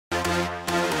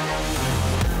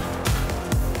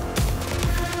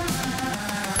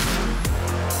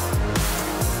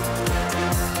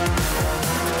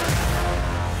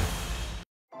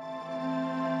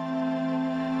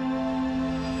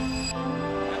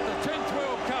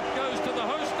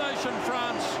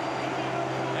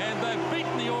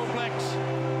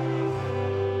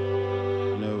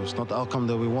not the outcome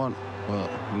that we want, but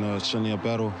it's certainly a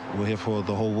battle. We're here for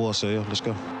the whole war, so yeah, let's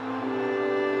go.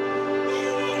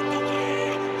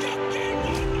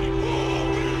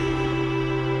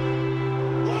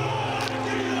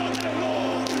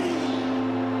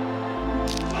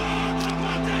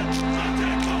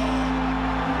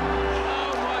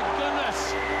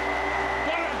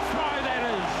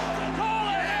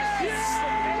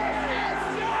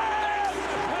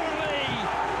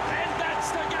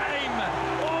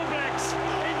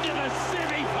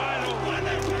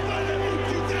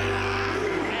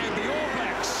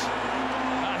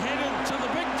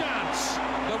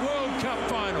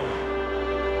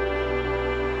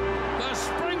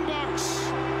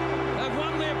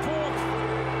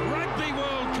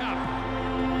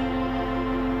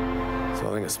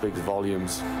 I think it speaks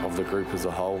volumes of the group as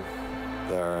a whole.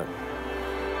 They're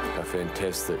a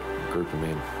fantastic group of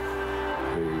men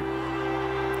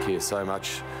who care so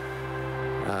much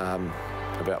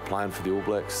about playing for the All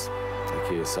Blacks. They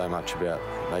care so much about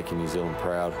making New Zealand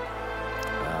proud.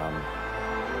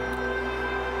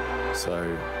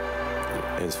 So,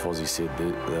 as Fozzie said,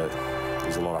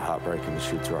 there's a lot of heartbreak in the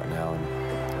sheds right now, and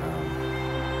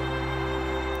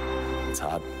it's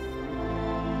hard.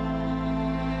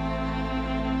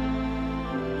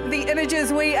 The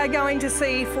images we are going to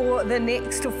see for the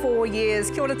next 4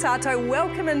 years. Kia ora tātou,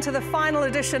 welcome into the final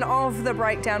edition of The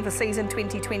Breakdown for season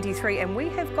 2023, and we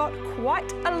have got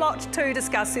quite a lot to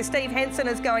discuss. So Steve Hansen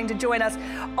is going to join us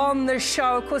on the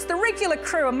show. Of course, the regular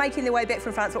crew are making their way back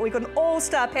from France, but we've got an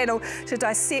all-star panel to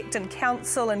dissect and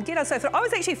counsel and get us through. I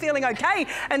was actually feeling okay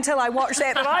until I watched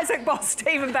that, but Isaac Boss,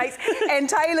 Stephen Bates and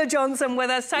Taylor Johnson with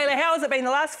us. Taylor, how has it been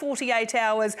the last 48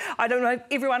 hours? I don't know,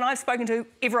 everyone I've spoken to,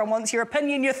 everyone wants your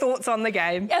opinion, your thoughts on the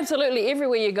game. Absolutely,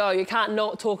 everywhere you go, you can't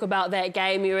not talk about that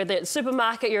game. You're at the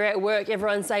supermarket, you're at work,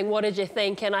 everyone's saying, what did you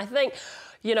think? And I think,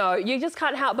 you know, you just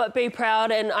can't help but be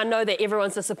proud, and I know that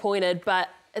everyone's disappointed, but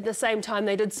at the same time,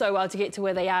 they did so well to get to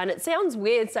where they are. And it sounds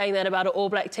weird saying that about an All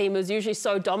Black team who's usually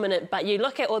so dominant, but you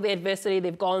look at all the adversity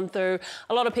they've gone through.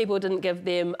 A lot of people didn't give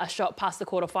them a shot past the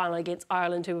quarterfinal against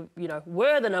Ireland, who, you know,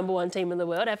 were the #1 team in the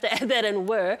world. I have to add that in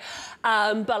were.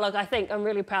 But look, I think I'm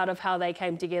really proud of how they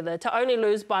came together. To only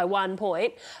lose by 1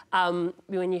 point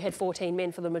when you had 14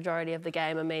 men for the majority of the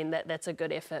game, I mean, that's a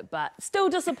good effort, but still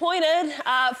disappointed.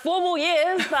 4 more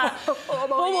years, but 4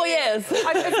 more years.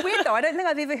 It's weird though, I don't think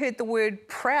I've ever heard the word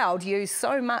proud used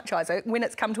so much, Isaac, when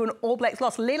it's come to an All Blacks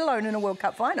loss, let alone in a World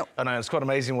Cup final. I know, it's quite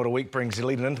amazing what a week brings. You're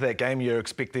leading into that game,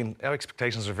 our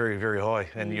expectations are very, very high,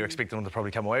 and you're expecting them to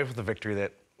probably come away with the victory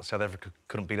that South Africa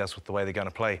couldn't beat us with the way they're going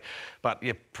to play. But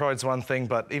yeah, pride's one thing,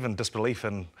 but even disbelief,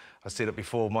 and I said it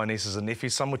before, my nieces and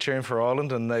nephews, some were cheering for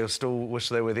Ireland and they still wish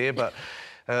they were there, but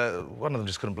one of them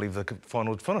just couldn't believe the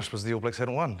final had finished, was the All Blacks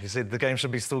hadn't won. He said the game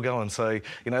should be still going. So,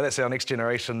 you know, that's our next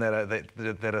generation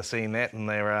that are seeing that, and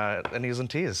they're in ears and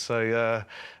tears. So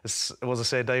it was a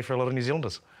sad day for a lot of New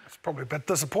Zealanders. It's probably a bit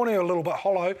disappointing, a little bit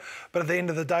hollow, but at the end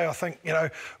of the day, I think, you know,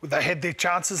 they had their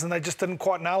chances and they just didn't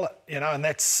quite nail it, you know, and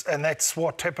that's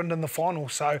what happened in the final.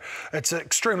 So it's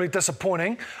extremely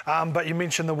disappointing. But you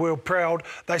mentioned the world proud.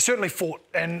 They certainly fought,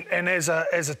 and as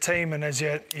a team and as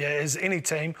any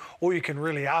team, all you can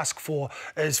really ask for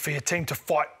is for your team to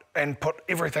fight and put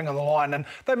everything on the line. And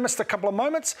they missed a couple of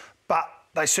moments, but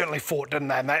they certainly fought, didn't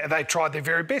they? And they tried their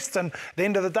very best, and at the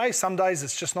end of the day, some days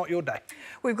it's just not your day.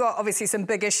 We've got obviously some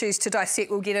big issues to dissect.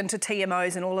 We'll get into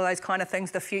TMOs and all of those kind of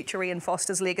things, the future Ian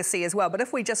Foster's legacy as well. But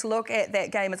if we just look at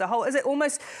that game as a whole, is it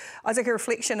almost, Isaac, a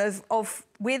reflection of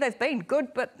where they've been?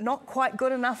 Good, but not quite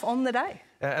good enough on the day?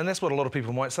 And that's what a lot of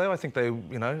people might say. I think they,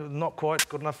 you know, not quite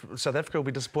good enough. South Africa will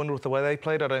be disappointed with the way they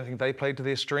played. I don't think they played to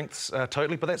their strengths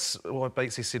totally. But that's what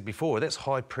Batesy said before. That's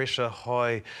high pressure,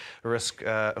 high risk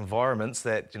environments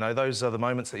that, you know, those are the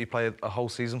moments that you play a whole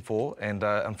season for. And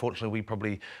unfortunately,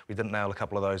 we didn't nail a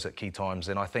couple of those at key times.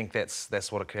 And I think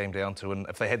that's what it came down to. And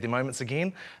if they had their moments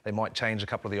again, they might change a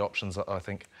couple of the options, I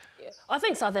think. Yeah. I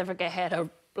think South Africa had a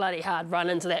bloody hard run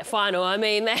into that final. I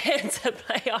mean, they had to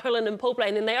play Ireland in pool play,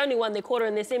 and then they only won their quarter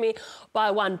and their semi by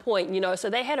 1 point, you know, so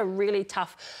they had a really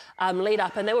tough lead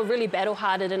up, and they were really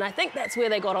battle-hearted, and I think that's where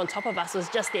they got on top of us, was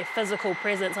just their physical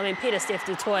presence. I mean, Pieter-Steph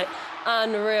du Toit,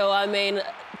 unreal. I mean,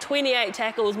 28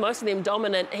 tackles, most of them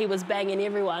dominant. He was banging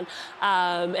everyone,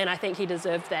 and I think he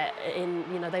deserved that, and,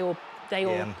 you know, they all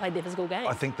played their physical game.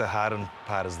 I think the hardened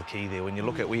part is the key there. When you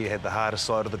look at where you had the hardest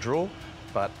side of the draw,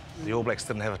 but the All Blacks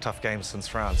didn't have a tough game since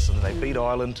France, and they beat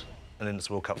Ireland, and then it's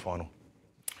World Cup final.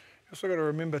 Also got to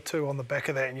remember too, on the back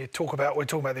of that, and we're talking about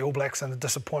the All Blacks and the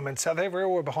disappointment. South Africa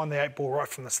were behind the 8 ball right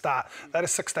from the start. They had a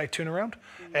 6-day turnaround,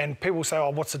 and people say, "Oh,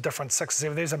 what's the difference? 6 or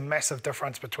 7?" There's a massive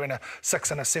difference between a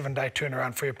 6 and a 7-day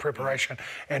turnaround for your preparation.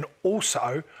 And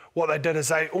also, what they did is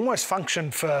they almost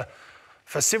functioned for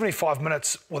 75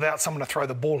 minutes without someone to throw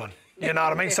the ball in. You know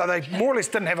what I mean? So they more or less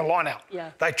didn't have a line out.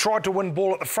 Yeah. They tried to win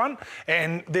ball at the front,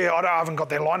 and I haven't got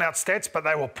their line out stats, but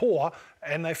they were poor,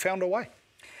 and they found a way.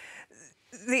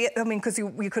 Because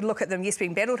you could look at them, yes,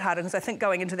 being battled hard, because I think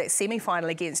going into that semi-final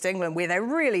against England, where they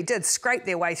really did scrape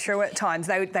their way through at times,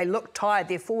 they looked tired.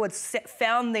 Their forwards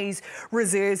found these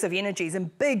reserves of energies in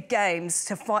big games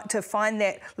to find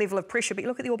that level of pressure. But you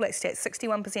look at the All Black stats: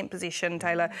 61% possession,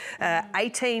 Taylor,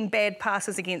 18 bad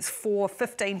passes against 4,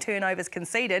 15 turnovers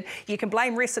conceded. You can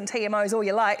blame refs and TMOs all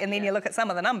you like, and then you look at some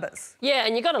of the numbers. Yeah,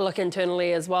 and you've got to look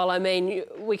internally as well. I mean,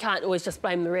 we can't always just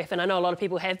blame the ref, and I know a lot of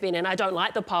people have been, and I don't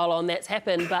like the pile on that's happened.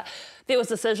 But there was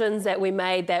decisions that we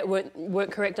made that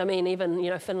weren't correct. I mean,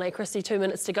 even, Finlay Christie, 2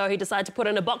 minutes to go, he decided to put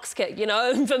in a box kick,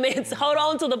 and for me it's hold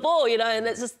on to the ball, and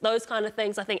it's just those kind of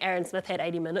things. I think Aaron Smith had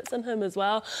 80 minutes in him as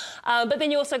well. But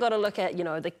then you also got to look at,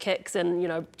 the kicks and,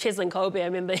 Cheslin Colby, I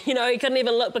remember, he couldn't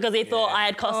even look because he thought I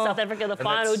had cost South Africa the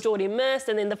final. Geordie missed,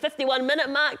 and then the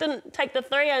 51-minute mark didn't take the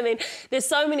 3. I mean, there's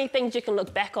so many things you can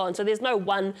look back on. So there's no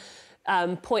one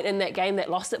point in that game that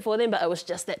lost it for them, but it was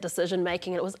just that decision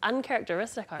making, and it was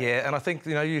uncharacteristic. Yeah, and I think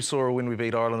you saw when we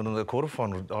beat Ireland in the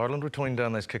quarterfinal, Ireland were toying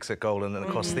down those kicks at goal, and it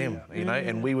cost them,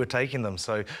 and we were taking them.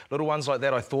 So little ones like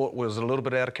that, I thought was a little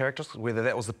bit out of character. Whether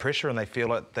that was the pressure, and they feel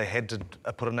like they had to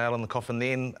put a nail in the coffin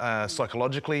then,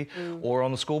 psychologically, or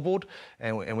on the scoreboard,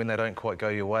 and when they don't quite go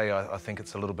your way, I think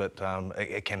it's a little bit.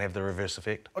 It can have the reverse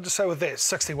effect. I'll just say with that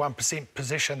 61%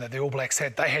 possession that the All Blacks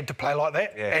had, they had to play like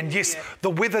that. Yeah. And yes, the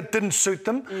weather didn't suit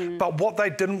them, but what they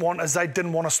didn't want is they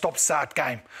didn't want a stop-start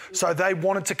game. So they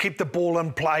wanted to keep the ball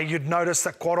in play. You'd notice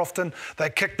that quite often they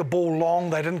kicked the ball long,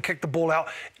 they didn't kick the ball out,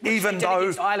 even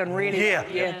though Ireland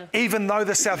really even though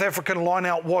the South African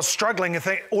line-out was struggling,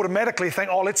 and automatically think,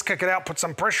 oh, let's kick it out, put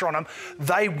some pressure on them.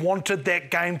 They wanted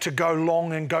that game to go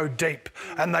long and go deep,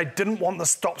 and they didn't want the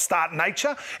stop-start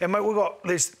nature. And mate,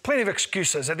 there's plenty of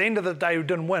excuses. At the end of the day, we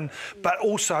didn't win, but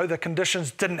also the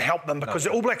conditions didn't help them, because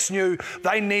the All Blacks knew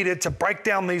they needed to break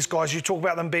down these guys. You talk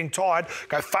about them being tired,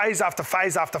 go phase after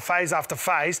phase after phase after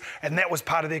phase, and that was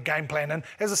part of their game plan. And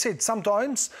as I said,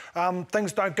 sometimes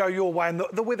things don't go your way, and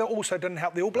the weather also didn't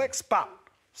help the All Blacks, but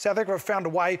South Africa found a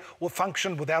way or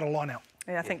functioned without a line-out.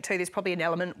 And I think too, there's probably an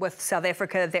element with South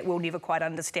Africa that will never quite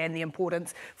understand the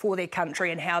importance for their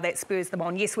country and how that spurs them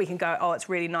on. Yes, we can go, oh, it's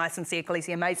really nice and Siya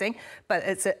Kolisi amazing, but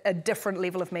it's a different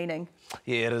level of meaning.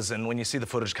 Yeah, it is. And when you see the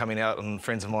footage coming out, and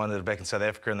friends of mine that are back in South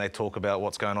Africa, and they talk about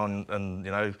what's going on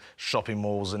in, shopping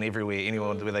malls and everywhere,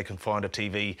 anywhere where they can find a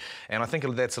TV. And I think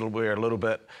that's where a little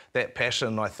bit, that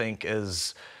passion, I think,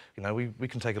 is... we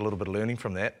can take a little bit of learning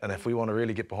from that, and if we want to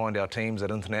really get behind our teams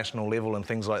at international level and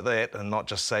things like that, and not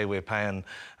just say we're paying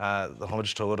the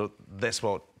homage to it,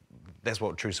 that's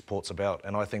what true support's about.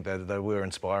 And I think that they were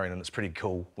inspiring, and it's pretty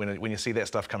cool when you see that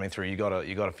stuff coming through. You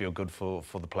gotta feel good for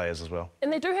the players as well.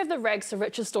 And they do have the rags to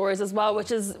riches stories as well, which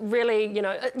is really,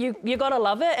 you gotta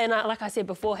love it. And like I said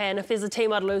beforehand, if there's a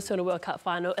team I'd lose to in a World Cup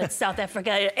final, it's South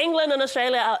Africa. England and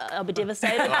Australia, I'll be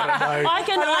devastated. You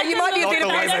might be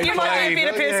a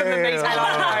better person than me,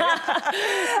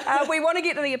 Taylor. We want to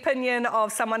get to the opinion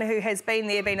of someone who has been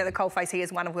at the coalface. He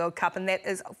has won a World Cup, and that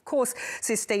is, of course,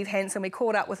 Sir Steve Hansen. We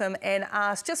caught up with him and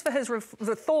asked just for his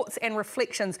the thoughts and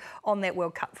reflections on that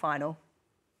World Cup final.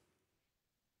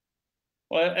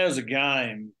 Well, as a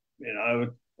game, it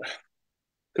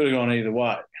could have gone either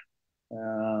way.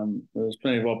 There was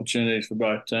plenty of opportunities for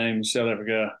both teams. South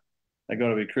Africa, they got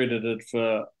to be credited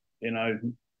for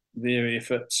their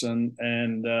efforts, and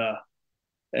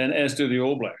as do the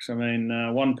All Blacks. I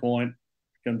mean, 1 point,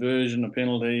 conversion, a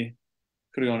penalty,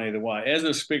 could have gone either way. As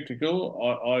a spectacle,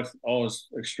 I was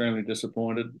extremely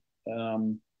disappointed.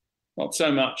 Not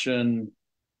so much in,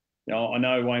 I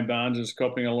know Wayne Barnes is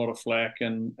copping a lot of flack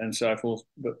and so forth,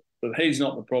 but he's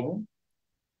not the problem.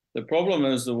 The problem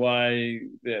is the way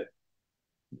that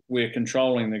we're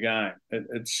controlling the game.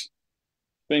 It's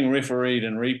being refereed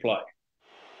in replay.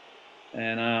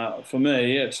 And for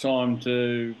me, it's time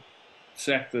to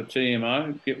sack the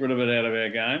TMO, get rid of it out of our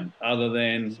game, other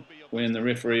than when the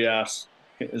referee asks,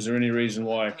 is there any reason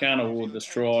why I can't award this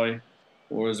try,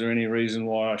 or is there any reason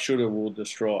why I should award this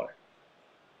try?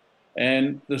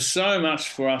 And there's so much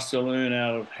for us to learn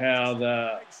out of how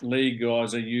the league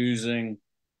guys are using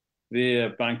their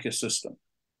bunker system.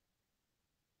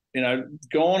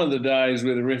 Gone are the days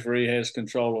where the referee has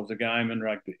control of the game in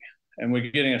rugby, and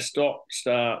we're getting a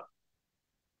stop-start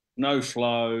no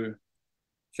flow.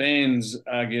 Fans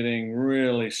are getting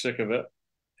really sick of it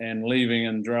and leaving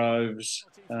in droves.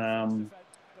 And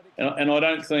I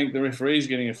don't think the referee's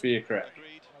getting a fair crack.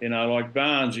 You know, like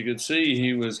Barnes, you could see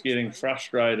he was getting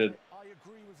frustrated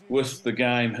with the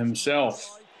game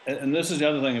himself. And this is the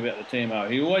other thing about the TMO.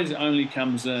 He always only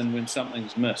comes in when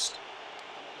something's missed.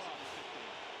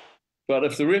 But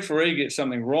if the referee gets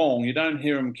something wrong, you don't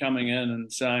hear him coming in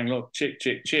and saying, look, check,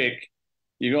 check, check,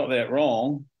 you got that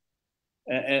wrong.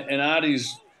 And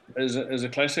Artie's is a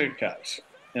classic case.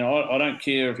 You know, I don't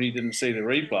care if he didn't see the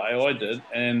replay, I did.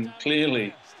 And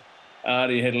clearly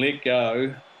Artie had let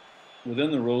go.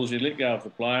 Within the rules, he let go of the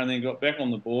player and then got back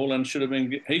on the ball and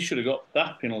he should have got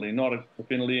that penalty, not a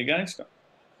penalty against him.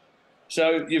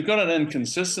 So you've got an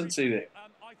inconsistency there.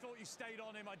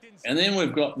 And then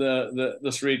we've got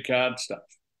this red card stuff.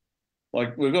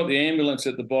 Like, we've got the ambulance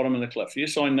at the bottom of the cliff.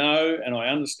 Yes, I know and I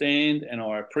understand and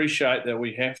I appreciate that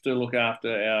we have to look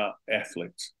after our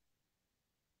athletes.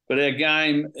 But our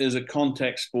game is a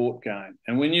contact sport game.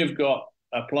 And when you've got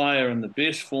a player in the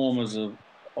best form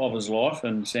of his life,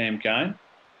 and Sam Cane,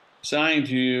 saying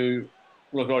to you,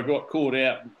 look, I got caught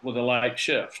out with a late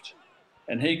shift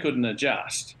and he couldn't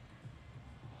adjust.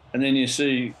 And then you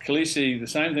see Khaleesi, the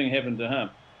same thing happened to him.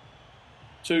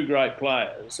 Two great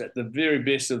players at the very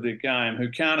best of their game who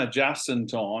can't adjust in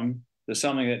time to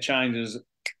something that changes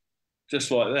just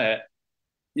like that.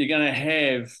 You're going to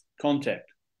have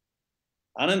contact,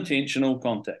 unintentional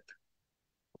contact.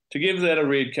 To give that a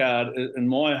red card, in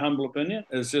my humble opinion,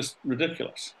 is just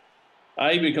ridiculous.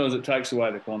 A, because it takes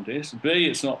away the contest. B,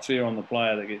 it's not fair on the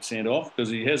player that gets sent off because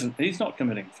he's not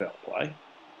committing foul play.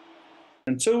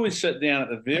 Until we sit down at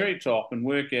the very top and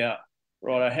work out,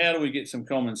 right, how do we get some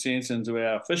common sense into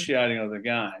our officiating of the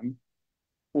game,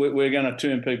 we're going to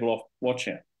turn people off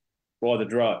watching it by the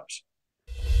droves.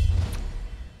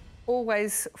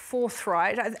 Always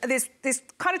forthright. There's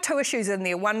kind of two issues in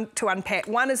there, one to unpack.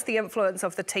 One is the influence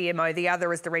of the TMO, the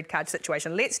other is the red card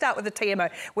situation. Let's start with the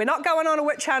TMO. We're not going on a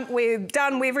witch hunt, we're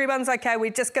done, everyone's okay,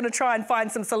 we're just going to try and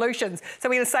find some solutions. So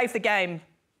we're going to save the game.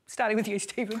 Starting with you,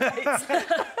 Stephen Bates.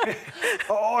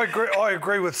 I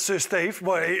agree with Sir Steve.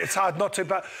 Well, it's hard not to,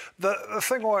 but the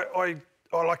thing I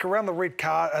like around the red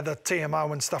card, the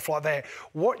TMO and stuff like that,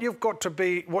 what you've got to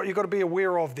be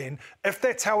aware of then, if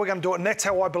that's how we're going to do it, and that's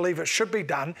how I believe it should be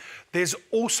done, there's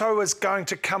also is going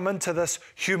to come into this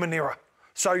human error.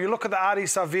 So you look at the Artie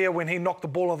Savea when he knocked the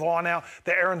ball of the line out,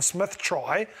 the Aaron Smith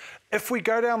try. If we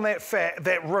go down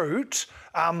that route,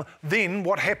 then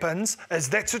what happens is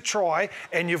that's a try,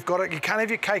 and you can't have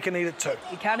your cake and eat it too.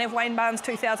 You can't have Wayne Barnes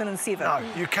 2007.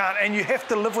 No, you can't, and you have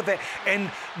to live with that.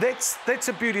 And that's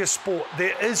the beauty of sport.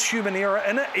 There is human error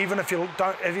in it, even if you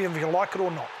like it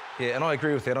or not. Yeah, and I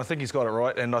agree with that. I think he's got it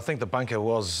right, and I think the bunker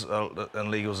was in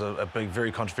legals a big,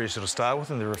 very controversial to start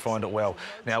with, and they refined it well.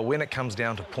 Now, when it comes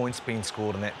down to points being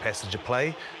scored in that passage of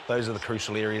play, those are the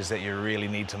crucial areas that you really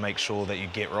need to make sure that you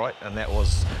get right, and that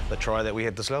was the try that we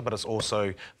had this year, but it's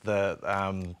also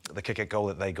the kick at goal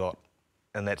that they got,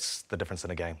 and that's the difference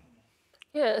in a game.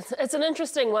 Yeah, it's an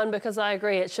interesting one because I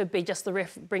agree it should be just the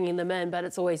ref bringing them in, but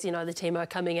it's always, you know, the TMO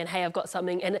coming in, hey, I've got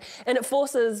something, and it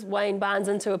forces Wayne Barnes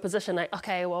into a position like,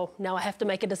 okay, well, now I have to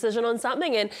make a decision on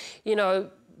something, and, you know,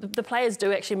 the players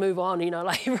do actually move on, you know,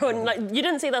 like everyone, like you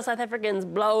didn't see the South Africans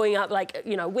blowing up, like,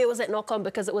 you know, where was that knock on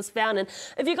because it was found. And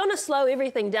if you're going to slow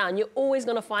everything down, you're always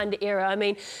going to find the error. I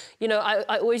mean, you know,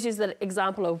 I always use that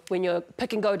example of when you're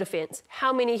pick and go defence.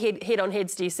 How many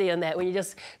head-on-heads do you see in that when you're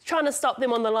just trying to stop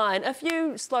them on the line? If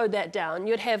you slowed that down,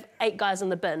 you'd have 8 guys in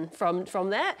the bin from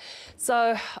that.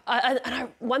 So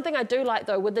one thing I do like,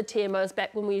 though, with the TMOs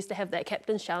back when we used to have that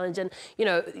captain's challenge and, you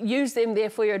know, use them there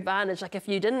for your advantage. Like if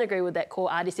you didn't agree with that call,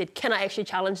 Artie said, can I actually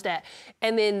challenge that?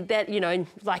 And then that, you know,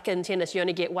 like in tennis, you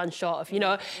only get one shot, if you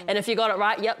know. And if you got it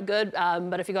right, yep, good.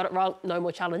 But if you got it wrong, no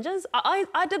more challenges.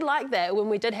 I did like that when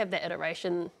we did have that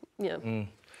iteration, you know.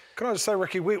 Can I just say,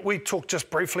 Ricky, we talked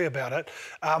just briefly about it,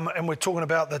 and we're talking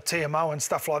about the TMO and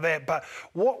stuff like that, but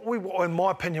in my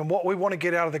opinion, what we want to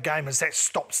get out of the game is that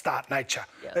stop-start nature.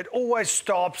 Yep. It always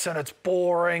stops and it's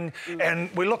boring, and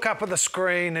we look up at the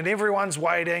screen and everyone's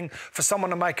waiting for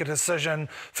someone to make a decision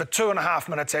for 2.5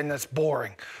 minutes and it's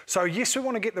boring. So, yes, we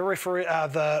want to get the referee,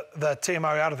 the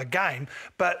TMO out of the game,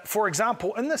 but, for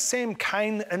example, in the Sam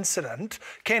Cane incident,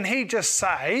 can he just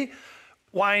say,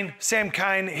 Wayne, Sam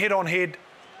Cane, head-on-head,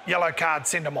 yellow card,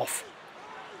 send him off?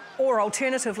 Or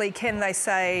alternatively, can they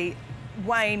say,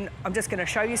 Wayne, I'm just going to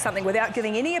show you something without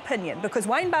giving any opinion, because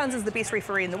Wayne Barnes is the best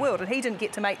referee in the world and he didn't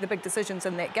get to make the big decisions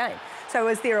in that game. So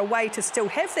is there a way to still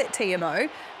have that TMO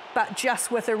but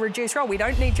just with a reduced role. We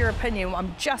don't need your opinion.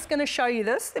 I'm just going to show you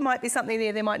this. There might be something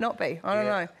there might not be. I don't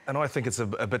know. And I think it's a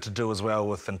bit to do as well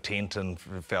with intent and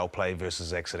foul play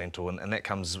versus accidental, and that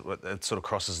comes, it sort of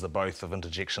crosses the both of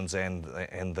interjections and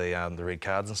the red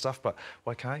cards and stuff. But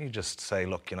why can't you just say,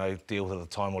 look, you know, deal with it at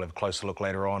the time, we'll have a closer look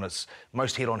later on. It's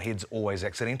most head-on-head's always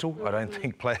accidental. I don't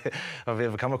think I've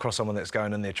ever come across someone that's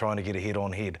going in there trying to get a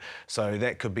head-on-head. So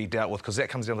that could be dealt with, because that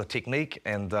comes down to technique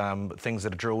and things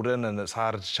that are drilled in, and it's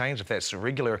harder to change. If that's a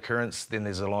regular occurrence, then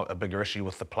there's a bigger issue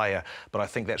with the player. But I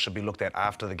think that should be looked at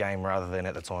after the game rather than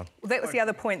at the time. Well, that was the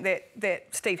other point that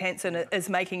Steve Hansen is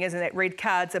making, isn't it? Red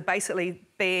cards are basically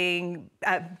being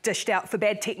dished out for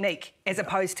bad technique as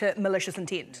opposed to malicious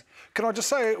intent. Can I just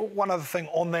say one other thing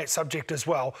on that subject as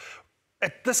well?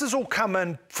 This has all come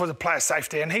in for the player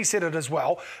safety, and he said it as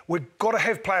well. We've got to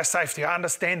have player safety, I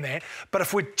understand that. But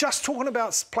if we're just talking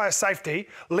about player safety,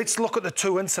 let's look at the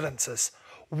two incidences.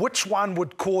 Which one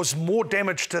would cause more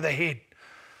damage to the head?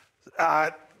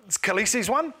 Khaleesi's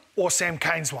one or Sam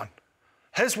Cane's one?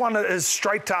 His one is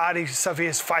straight to Ardie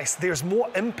Savea's face. There's more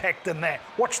impact in that.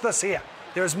 Watch this here.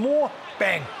 There's more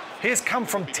bang. He has come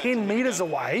from 10 metres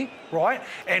away, right?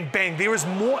 And bang, there is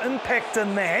more impact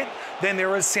in that than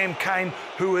there is Sam Cane,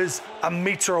 who is a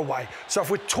metre away. So if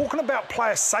we're talking about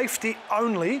player safety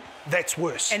only, that's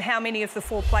worse. And how many of the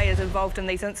 4 players involved in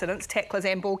these incidents, tacklers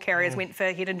and ball carriers, went for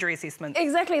head injury assessment?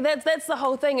 Exactly. That's the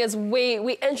whole thing. Is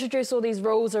we introduce all these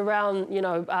rules around, you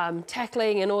know,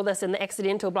 tackling and all this and the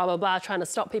accidental blah blah blah, trying to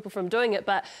stop people from doing it,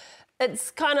 but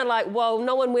it's kind of like, well,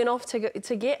 no one went off to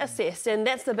get assessed, and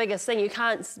that's the biggest thing. You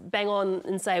can't bang on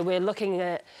and say we're looking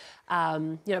at,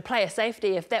 you know, player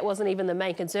safety if that wasn't even the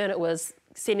main concern. It was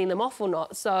sending them off or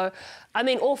not. So, I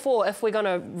mean, all 4, if we're going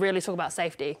to really talk about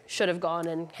safety, should have gone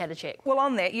and had a check. Well,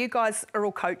 on that, you guys are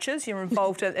all coaches. You're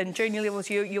involved in junior levels.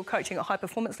 You're coaching at high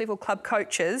performance level, club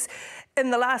coaches.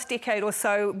 In the last decade or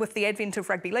so, with the advent of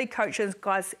rugby league coaches,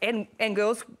 guys and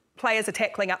girls, players are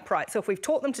tackling upright. So if we've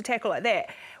taught them to tackle like that,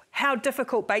 how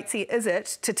difficult, Batesy, is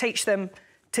it to teach them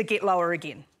to get lower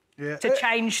again? Yeah.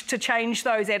 To change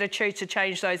those attitudes, to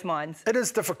change those minds? It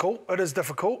is difficult. It is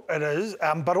difficult. It is.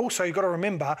 But also you've got to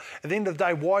remember, at the end of the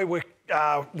day, why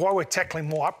we're tackling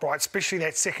more upright, especially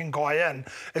that second guy in,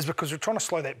 is because we're trying to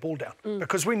slow that ball down.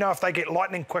 Because we know if they get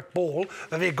lightning quick ball,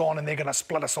 that they're gone and they're going to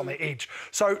split us on the edge.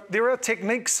 So there are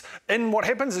techniques. And what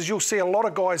happens is you'll see a lot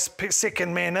of guys,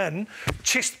 second man in,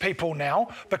 chest people now,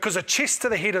 because a chest to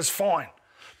the head is fine,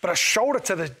 but a shoulder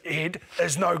to the head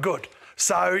is no good.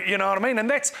 So, you know what I mean? And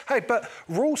that's, hey, but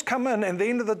rules come in, and at the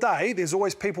end of the day, there's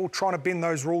always people trying to bend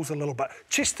those rules a little bit.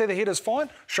 Chest to the head is fine,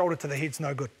 shoulder to the head's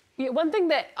no good. Yeah, one thing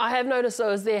that I have noticed,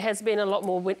 though, is there has been a lot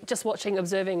more, just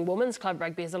observing women's club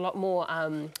rugby, there's a lot more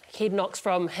head knocks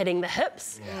from hitting the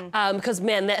hips. Because,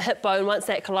 man, that hip bone, once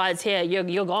that collides here,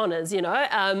 you're goners, you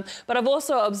know. But I've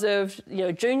also observed, you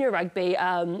know, junior rugby,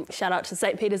 shout out to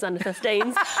St. Peter's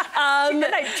under-15s.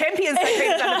 They're champions, St.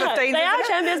 Peter's under-15s. They are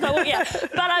champions, but, yeah.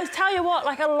 But I tell you what,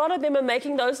 like, a lot of them are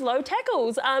making those low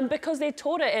tackles because they're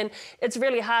taught it. And it's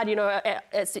really hard, you know,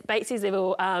 at Batesy's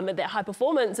level, at that high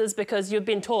performance, is because you've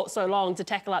been taught so long to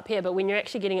tackle up here, but when you're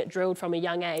actually getting it drilled from a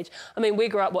young age. I mean, we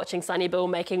grew up watching Sonny Bill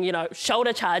making, you know,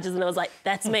 shoulder charges, and I was like,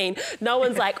 that's mean. No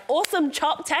one's like, awesome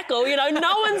chop tackle, you know,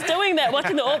 no one's doing that.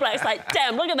 Watching the All Blacks, like,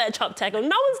 damn, look at that chop tackle. No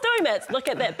one's doing that. Look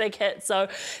at that big hit. So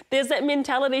there's that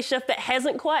mentality shift that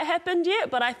hasn't quite happened yet,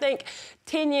 but I think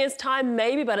 10 years' time,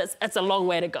 maybe, but it's a long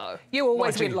way to go. You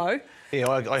always went low. Yeah,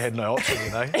 I had no option,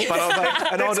 you know.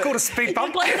 But that's called a speed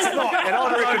bump. It's not. And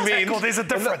I'd recommend, there's a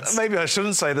difference. Maybe I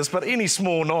shouldn't say this, but any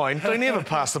small 9, they never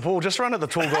pass the ball. Just run at the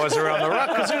tall guys around the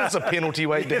ruck, because then it's a penalty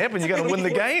waiting to happen. You're going to win the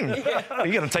game.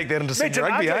 You're going to take that into senior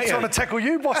rugby, aren't you? Trying to tackle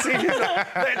you, bossy.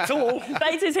 That tall.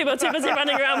 Batesy's people too busy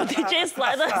running around with their chest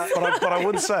like this. But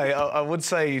I would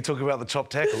say, you talk about the chop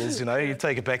tackles. You know, you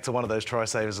take it back to one of those try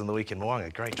savers in the weekend.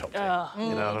 Wanga, great chop tackle.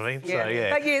 You know what I mean? Yeah. So yeah,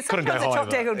 but yeah, couldn't go sometimes a chop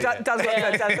tackle does look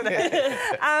good, doesn't it?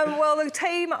 Well, the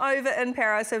team over in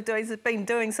Paris have been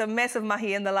doing some massive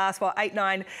mahi in the last, 8,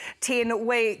 9, 10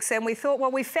 weeks. And we thought,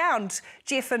 well, we found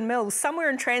Jeff and Mills somewhere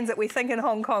in transit, we think, in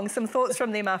Hong Kong. Some thoughts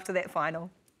from them after that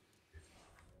final.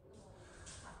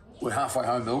 We're halfway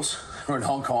home, Mills. We're in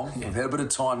Hong Kong. We've had a bit of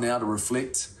time now to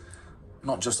reflect,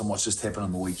 not just on what's just happened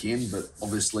on the weekend, but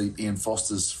obviously Ian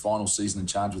Foster's final season in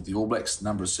charge with the All Blacks, a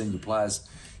number of senior players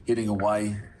heading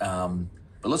away.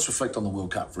 But let's reflect on the World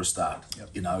Cup for a start.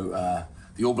 You know,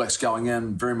 the All Blacks going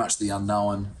in, very much the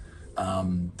unknown.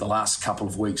 The last couple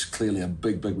of weeks, clearly a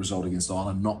big result against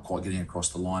Ireland, not quite getting across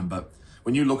the line. But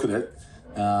when you look at it,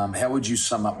 how would you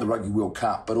sum up the Rugby World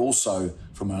Cup, but also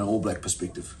from an All Black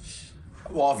perspective?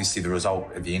 Well, obviously the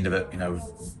result at the end of it, you know,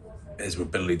 as we're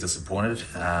bitterly disappointed.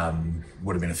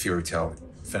 Would have been a fairy tale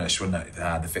finish, wouldn't it?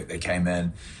 The fact they came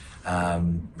in,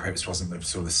 perhaps wasn't the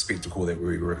sort of spectacle that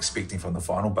we were expecting from the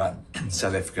final, but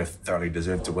South Africa thoroughly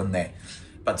deserved to win that.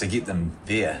 But to get them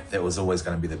there, that was always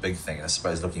going to be the big thing. And I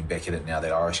suppose looking back at it now,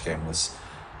 that Irish game was,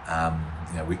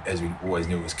 as we always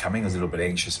knew it was coming. There was a little bit of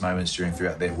anxious moments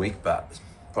throughout that week, but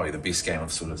probably the best game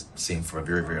I've sort of seen for a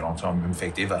very, very long time. In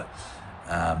fact, ever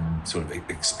sort of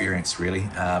experienced, really.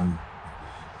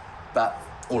 But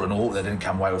all in all, they didn't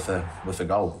come away with a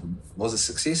goal. Was it a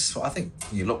success? Well, I think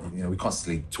we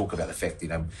constantly talk about the fact,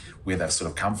 where they've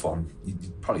sort of come from.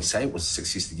 You'd probably say it was a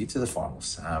success to get to the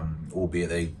finals, albeit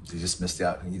they just missed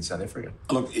out against South Africa.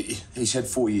 Look, he's had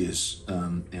 4 years,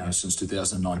 since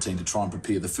 2019 to try and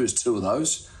prepare. The first 2 of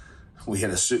those, we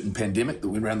had a certain pandemic that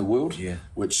went around the world,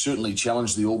 which certainly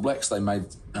challenged the All Blacks. They made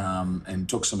and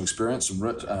took some experience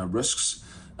and risks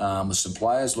with some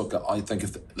players. Look, I think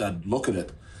if they'd look at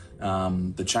it,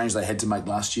 the change they had to make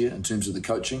last year in terms of the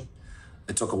coaching,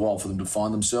 it took a while for them to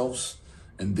find themselves.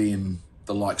 And then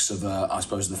the likes of, I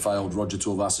suppose, the failed Roger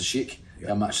Tuivasa-Sheck,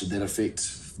 how much did that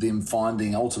affect them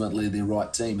finding ultimately their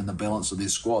right team and the balance of their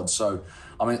squad? So,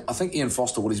 I think Ian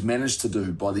Foster, what he's managed to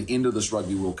do by the end of this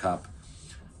Rugby World Cup,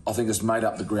 I think has made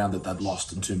up the ground that they'd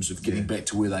lost in terms of getting back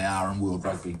to where they are in world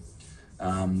rugby.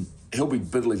 He'll be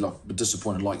bitterly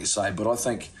disappointed, like you say, but I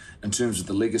think in terms of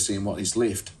the legacy and what he's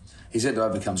left, he's had to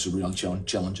overcome some real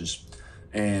challenges.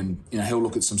 And, he'll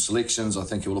look at some selections. I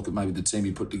think he'll look at maybe the team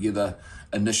he put together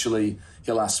initially.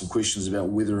 He'll ask some questions about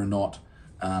whether or not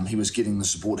he was getting the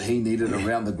support he needed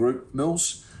around the group,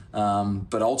 Mills.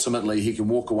 But ultimately, he can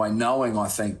walk away knowing, I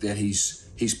think, that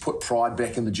he's put pride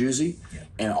back in the jersey.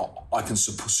 And I can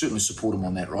certainly support him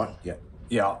on that, right?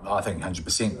 Yeah, I think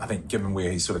 100%. I think given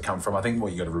where he's sort of come from, I think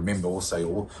what you got to remember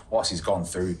also, whilst he's gone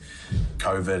through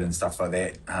COVID and stuff like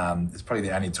that, it's probably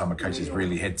the only time a coach has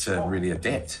really had to really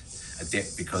adapt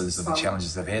because of the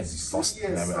challenges they've had. He's lost,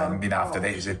 and then after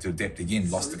that he's had to adapt again.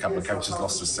 Lost a couple of coaches,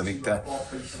 lost a selector.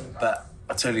 But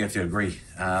I totally have to agree.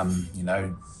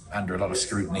 Under a lot of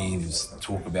scrutiny, there's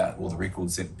talk about all the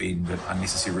records that have been, the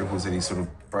unnecessary records that he's sort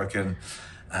of broken.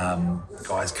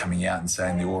 Guys coming out and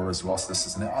saying the aura's lost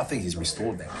this and that. I think he's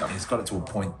restored that. He's got it to a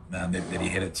point that he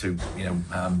had it to,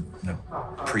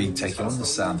 pre-taking on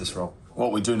this role.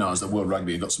 What we do know is that World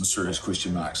Rugby have got some serious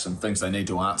question marks and things they need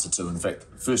to answer to. In fact,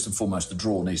 first and foremost, the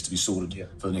draw needs to be sorted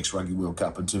for the next Rugby World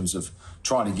Cup in terms of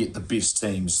trying to get the best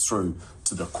teams through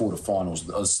to the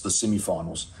quarterfinals, the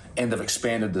semi-finals. And they've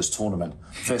expanded this tournament.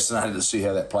 Fascinated to see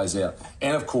how that plays out.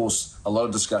 And, of course, a lot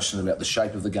of discussion about the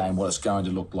shape of the game, what it's going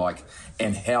to look like,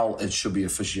 and how it should be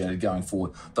officiated going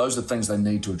forward. Those are things they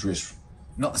need to address.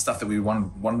 Not the stuff that we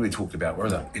wanted to be talked about, were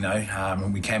they?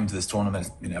 When we came to this tournament,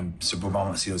 Super Bowl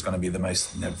it was going to be the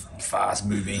most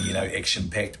fast-moving,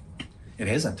 action-packed. It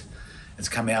hasn't. It's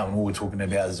come out and all we're talking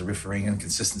about is the refereeing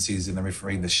inconsistencies in the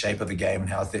refereeing, the shape of the game and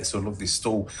how that sort of look. There's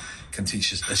still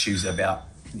contentious issues about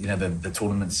the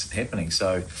tournaments happening.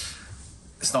 So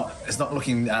it's not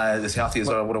looking as healthy as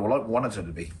I would have wanted it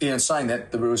to be. Yeah, and saying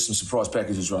that, there were some surprise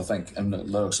packages, I think, in the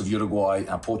likes of Uruguay,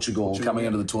 Portugal coming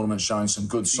into the tournament showing some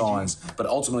good signs. But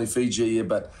ultimately Fiji,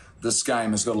 but this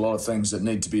game has got a lot of things that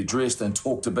need to be addressed and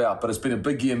talked about. But it's been a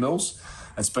big year, Mills.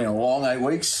 It's been a long 8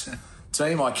 weeks.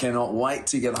 Team, I cannot wait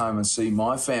to get home and see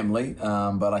my family,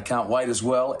 but I can't wait as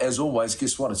well. As always,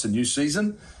 guess what? It's a new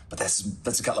season. But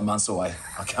that's a couple of months away.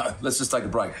 Okay, let's just take a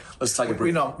break.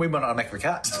 We might not make the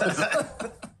cut.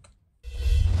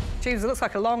 Geez, it looks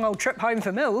like a long old trip home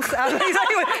for Mills.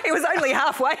 He was only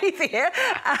halfway there.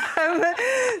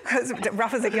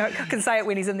 Rough as it goes, I can say it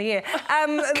when he's in the air.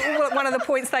 One of the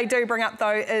points they do bring up,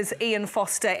 though, is Ian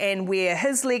Foster and where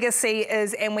his legacy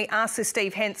is. And we asked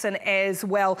Steve Hansen as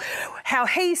well how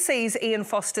he sees Ian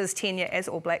Foster's tenure as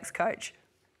All Blacks coach.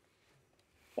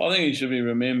 I think he should be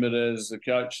remembered as the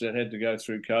coach that had to go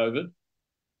through COVID,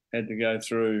 had to go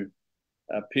through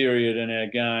a period in our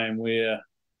game where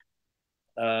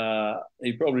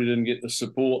he probably didn't get the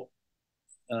support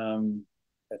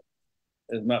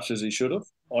as much as he should have.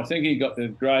 I think he got the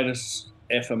greatest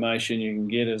affirmation you can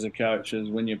get as a coach is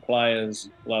when your players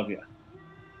love you.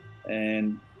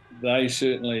 And they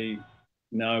certainly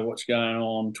know what's going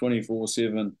on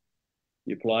 24/7,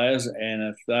 your players, and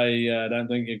if they don't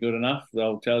think you're good enough,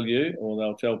 they'll tell you or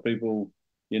they'll tell people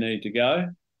you need to go.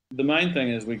 The main thing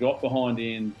is we got behind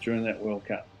Ian during that World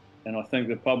Cup, and I think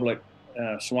the public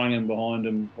swung in behind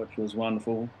him, which was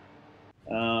wonderful.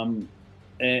 And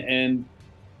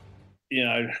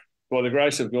by the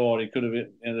grace of God, he could have,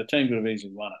 the team could have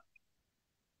easily won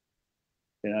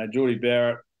it. Geordie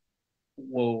Barrett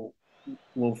will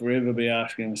forever be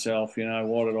asking himself,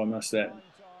 why did I miss that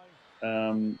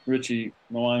Richie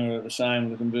Mwanga the same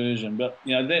with the conversion. But,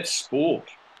 you know, that's sport.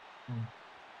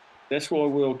 That's why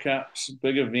World Cups,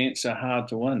 big events are hard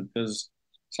to win, because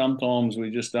sometimes we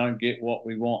just don't get what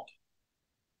we want.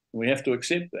 We have to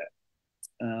accept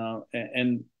that.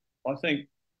 And I think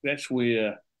that's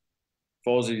where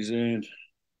Fozzie's earned,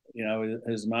 you know,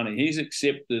 his money. He's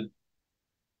accepted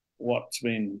what's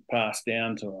been passed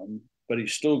down to him, but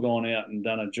he's still gone out and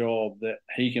done a job that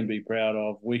he can be proud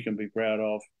of, we can be proud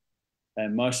of,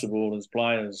 and most of all his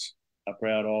players are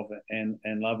proud of and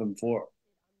love him for it.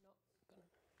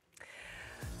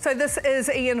 So this is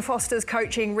Ian Foster's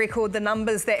coaching record, the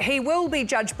numbers that he will be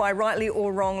judged by, rightly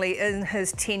or wrongly, in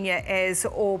his tenure as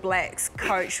All Blacks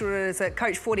coach. Was it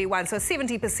coach 41? So a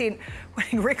 70%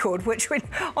 winning record, which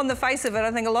on the face of it,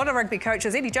 I think a lot of rugby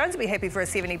coaches, Eddie Jones would be happy for a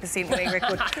 70% winning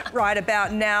record right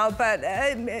about now. But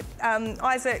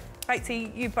Isaac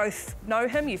Batesy, you both know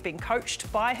him, you've been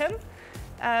coached by him.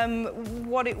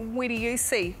 Where do you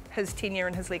see his tenure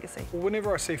and his legacy? Well,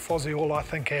 whenever I see Fozzie, all I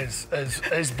think is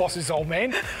Boss's old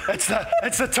man. It's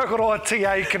the Tukuroa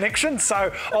TA connection,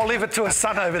 so I'll leave it to his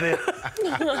son over there.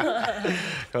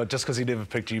 God, just because he never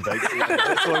picked you, Bates.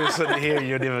 That's why you're sitting here,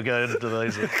 you're never going into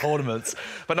those tournaments.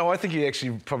 But no, I think he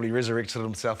actually probably resurrected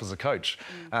himself as a coach,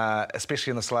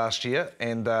 especially in this last year.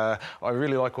 And I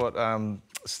really like what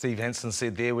Steve Hansen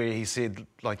said there, where he said,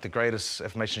 like, the greatest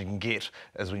affirmation you can get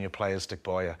is when your players stick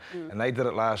by you. And they did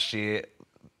it last year.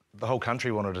 The whole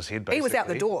country wanted his head, basically. He was out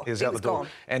the door. He was out the door. Gone.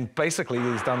 And basically,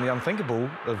 he's done the unthinkable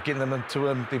of getting them into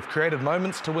him. They've created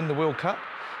moments to win the World Cup,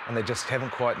 and they just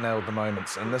haven't quite nailed the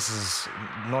moments. And this is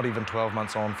not even 12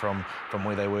 months on from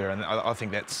where they were. And I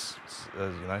think that's,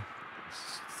 you know,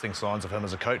 signs of him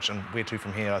as a coach. And where to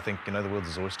from here, I think, you know, the world's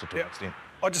his oyster to an extent.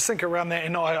 I just think around that,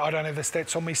 and I don't have the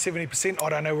stats on me, 70%. I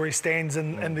don't know where he stands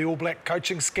in the All Black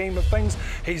coaching scheme of things.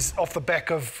 He's off the back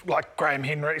of, like, Graham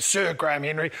Henry, Sir Graham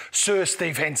Henry, Sir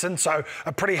Steve Hansen, so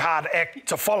a pretty hard act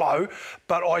to follow.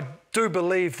 But I do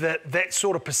believe that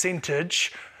sort of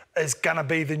percentage is going to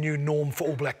be the new norm for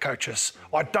All Black coaches.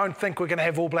 I don't think we're going to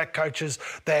have All Black coaches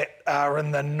that are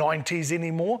in the 90s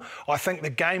anymore. I think the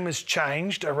game has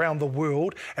changed around the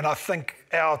world, and I think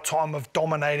our time of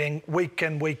dominating week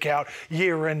in, week out,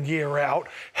 year in, year out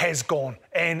has gone.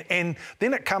 And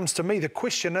then it comes to me, the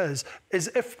question is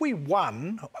if we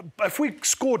won, if we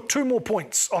scored 2 more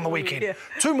points on the weekend,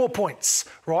 2 more points,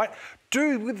 right?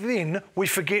 Do then we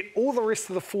forget all the rest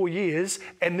of the 4 years,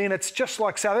 and then it's just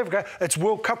like South Africa, it's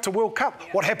World Cup to World Cup.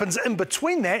 What happens in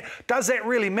between that, does that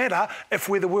really matter if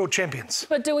we're the world champions?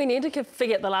 But do we need to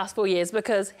forget the last 4 years?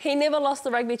 Because he never lost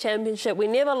the Rugby Championship, we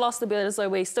never lost the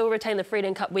Bledisloe, we still retained the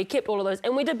Freedom Cup, we kept all of those,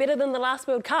 and we did better than the last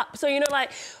World Cup. So, you know,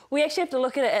 like, we actually have to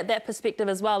look at it at that perspective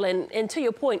as well. And to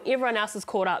your point, everyone else is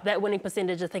caught up. That winning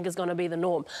percentage, I think, is going to be the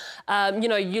norm. You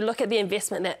know, you look at the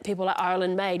investment that people like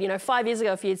Ireland made. You know, 5 years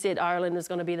ago, if you had said Ireland is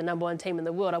going to be the #1 team in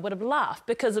the world, I would have laughed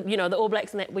because, you know, the All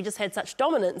Blacks and that we just had such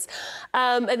dominance.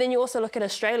 And then you also look at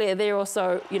Australia. They're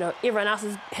also, you know, everyone else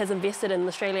has invested and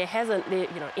Australia hasn't. You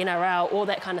know, NRL, all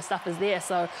that kind of stuff is there.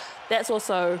 So that's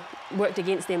also worked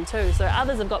against them too. So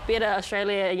others have got better.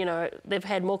 Australia, you know, they've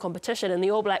had more competition. And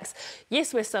the All Blacks,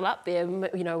 yes, we're still up there.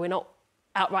 You know, we're not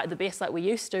outright the best like we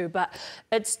used to, but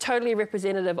it's totally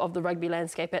representative of the rugby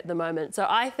landscape at the moment. So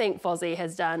I think Fozzie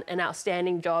has done an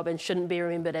outstanding job and shouldn't be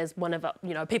remembered as one of,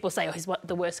 you know, people say, oh, he's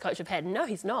the worst coach I've had. No,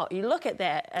 he's not. You look at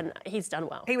that and he's done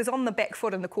well. He was on the back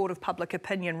foot in the court of public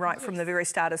opinion right from the very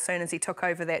start as soon as he took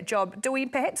over that job. Do we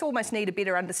perhaps almost need a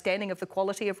better understanding of the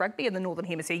quality of rugby in the Northern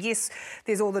Hemisphere? Yes,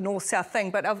 there's all the North-South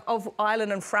thing, but of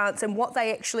Ireland and France and what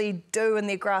they actually do in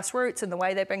their grassroots and the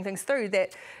way they bring things through,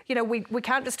 that, you know, we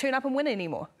can't just turn up and win anymore.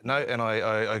 No, and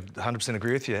I 100%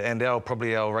 agree with you. And our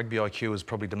rugby IQ is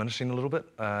probably diminishing a little bit.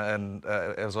 And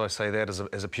as I say that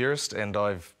as a purist, and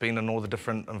I've been in all the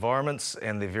different environments,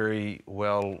 and they're very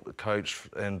well coached,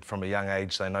 and from a young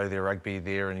age they know their rugby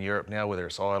there in Europe now, whether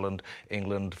it's Ireland,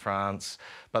 England, France.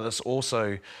 But it's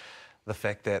also the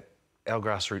fact that our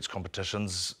grassroots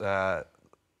competitions,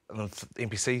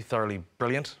 NPC, thoroughly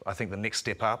brilliant. I think the next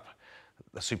step up,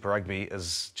 the Super Rugby,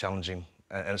 is challenging.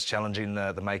 And it's challenging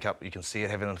the makeup. You can see it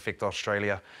having an effect on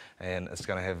Australia, and it's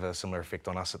going to have a similar effect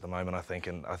on us at the moment, I think.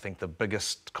 And I think the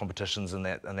biggest competitions in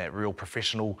that real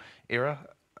professional era,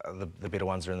 the better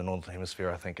ones are in the Northern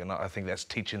Hemisphere, I think. And I think that's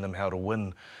teaching them how to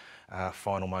win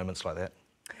final moments like that.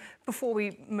 Before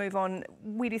we move on,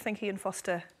 where do you think Ian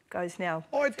Foster goes now?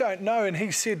 I don't know, and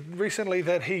he said recently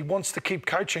that he wants to keep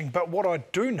coaching, but what I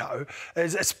do know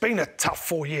is it's been a tough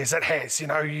 4 years. It has. You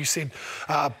know, you said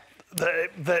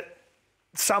that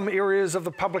some areas of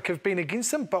the public have been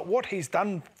against him, but what he's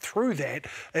done through that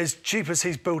is, jeepers,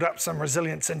 he's built up some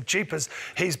resilience, and jeepers,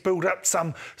 he's built up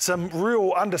some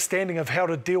real understanding of how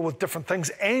to deal with different things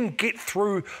and get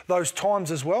through those times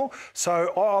as well.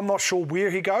 So I'm not sure where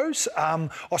he goes.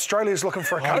 Australia's looking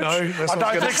for a coach. I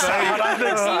don't think so. I don't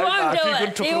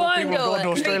think so. He won't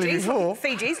do it.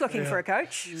 Fiji's looking for a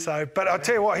coach. So, but I'll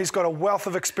tell you what, he's got a wealth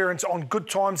of experience on good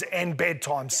times and bad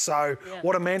times. So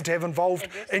what a man to have involved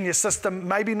in your system.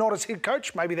 Maybe not as head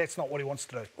coach, maybe that's not what he wants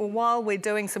to do. Well, while we're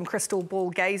doing some crystal ball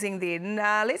gazing then,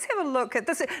 let's have a look at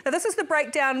this. Now, this is the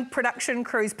breakdown production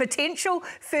crew's potential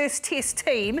first test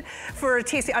team for a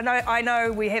test. I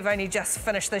know we have only just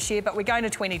finished this year, but we're going to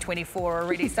 2024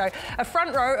 already. So a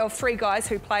front row of 3 guys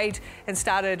who played and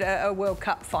started a World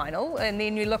Cup final. And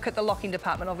then you look at the locking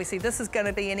department. Obviously, this is going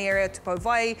to be an area to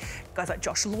Povai. Guys like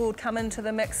Josh Lord come into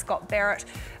the mix. Scott Barrett,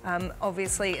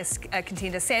 obviously a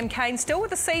contender. Sam Cane, still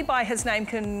with a C by his name,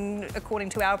 according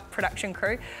to our production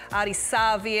crew. Artie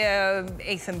Savia,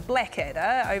 Ethan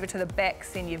Blackadder. Over to the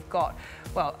backs, then you've got,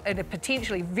 well, in a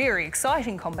potentially very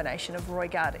exciting combination of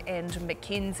Roigard and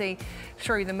McKenzie.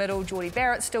 Through the middle, Geordie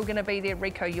Barrett's still going to be there.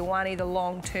 Rico Ioane, the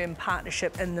long-term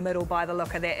partnership in the middle by the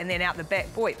look of that. And then out the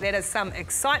back, boy, that is some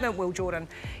excitement. Will Jordan,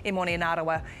 Emoni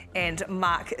Narawa and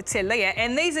Mark Telia.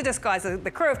 And these are just guys that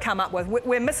the crew have come up with.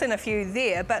 We're missing a few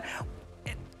there, but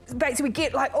basically we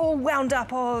get like all wound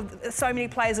up, oh, so many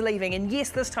players are leaving. And yes,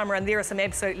 this time around there are some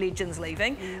absolute legends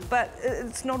leaving, but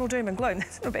it's not all doom and gloom.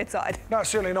 That's not a bad side. No,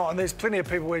 certainly not. And there's plenty of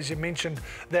people, as you mentioned,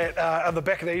 that at the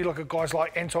back of there, you look at guys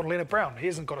like Anton Leonard-Brown. He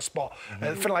hasn't got a spot.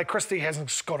 Finlay Christie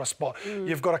hasn't got a spot.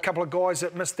 You've got a couple of guys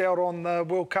that missed out on the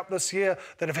World Cup this year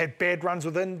that have had bad runs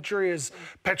with injury, as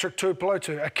Patrick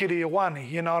Tuipulotu, Akiri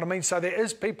Ioane, you know what I mean? So there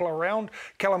is people around.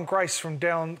 Callum Grace from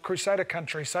down Crusader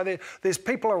country. So there's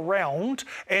people around.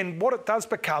 And what it does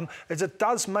become is it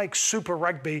does make Super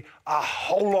Rugby a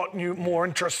whole lot more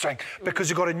interesting, because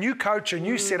you've got a new coach, a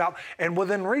new setup, and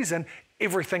within reason,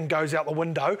 everything goes out the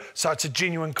window. So it's a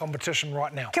genuine competition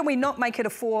right now. Can we not make it a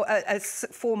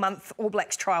 4-month All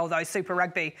Blacks trial, though, Super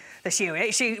Rugby this year? We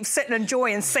actually sit and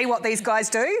enjoy and see what these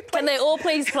guys do. Can they all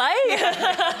please play?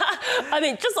 I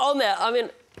mean, just on that, I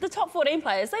mean, the top 14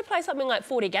 players, they play something like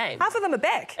 40 games. Half of them are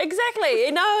back. Exactly,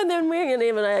 you know, and then we're going to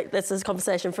even, this is a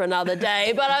conversation for another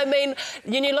day. But I mean,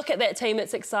 when you look at that team,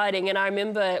 it's exciting. And I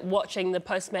remember watching the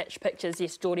post-match pictures.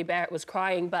 Yes, Geordie Barrett was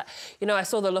crying, but, you know, I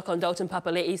saw the look on Dalton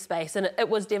Papali'i's face, and it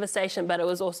was devastation, but it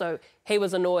was also, he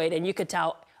was annoyed, and you could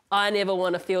tell, I never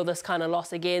want to feel this kind of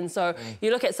loss again. So you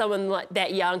look at someone like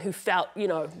that young who felt, you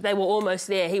know, they were almost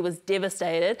there. He was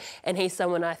devastated. And he's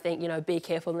someone I think, you know, be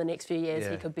careful in the next few years.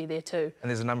 He could be there too. And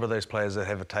there's a number of those players that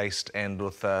have a taste, and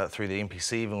with through the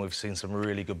NPC even, we've seen some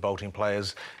really good bolting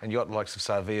players. And you got the likes of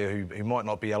Savia who might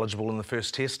not be eligible in the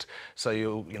first test. So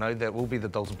you know, that will be the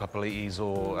Dalton Papali'is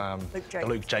or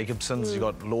Luke Jacobsons. You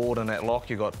got Lord in that lock.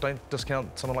 Don't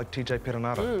discount someone like TJ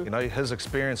Perenara. You know, his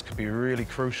experience could be really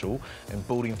crucial in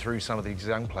building through some of these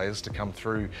young players to come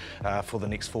through for the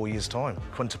next 4 years' time.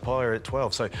 Quintapaya at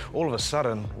 12. So all of a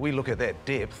sudden, we look at that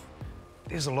depth.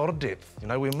 There's a lot of depth. You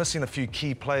know, we're missing a few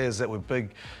key players that were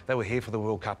big. They were here for the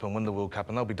World Cup and win the World Cup,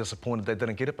 and they'll be disappointed they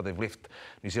didn't get it, but they've left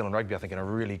New Zealand rugby, I think, in a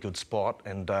really good spot,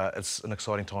 and it's an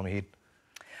exciting time ahead.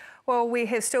 Well, we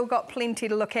have still got plenty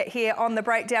to look at here on the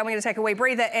breakdown. We're going to take a wee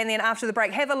breather, and then after the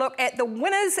break, have a look at the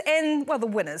winners and, well, the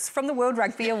winners from the World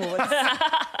Rugby Awards.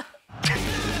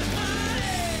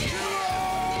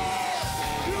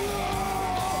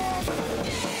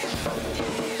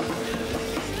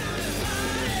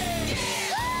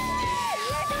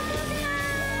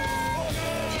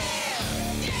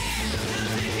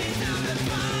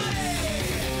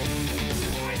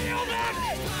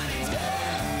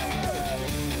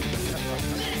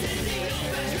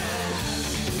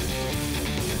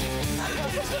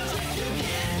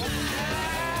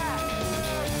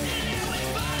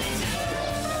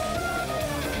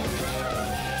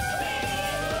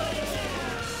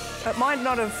 It might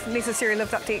not have necessarily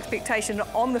lived up to expectation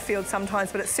on the field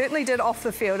sometimes, but it certainly did off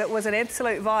the field. It was an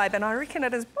absolute vibe, and I reckon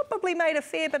it has probably made a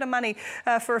fair bit of money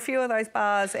for a few of those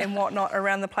bars and whatnot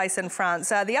around the place in France.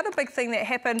 The other big thing that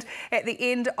happened at the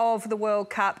end of the World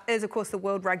Cup is, of course, the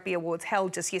World Rugby Awards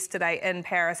held just yesterday in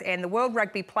Paris, and the World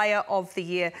Rugby Player of the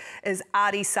Year is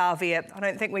Artie Savia. I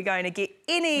don't think we're going to get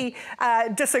any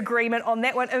disagreement on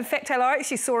that one. In fact, Taylor, I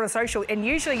actually saw on social, and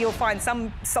usually you'll find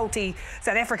some salty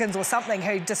South Africans or something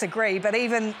who disagree, but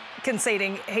even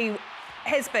conceding, he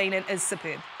has been and is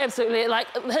superb. Absolutely. Like,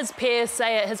 his peers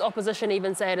say it, his opposition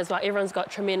even say it as well. Everyone's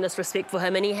got tremendous respect for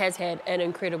him, and he has had an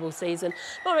incredible season.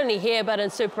 Not only here, but in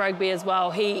Super Rugby as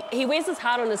well. He wears his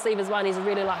heart on his sleeve as well, and he's a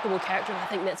really likeable character, and I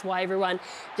think that's why everyone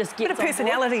just gets Bit of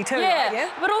personality too, right? Yeah.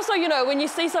 But also, you know, when you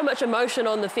see so much emotion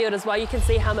on the field as well, you can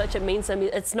see how much it means to him.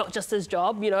 It's not just his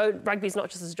job, you know, rugby's not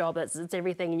just his job, it's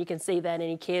everything, and you can see that, and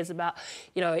he cares about,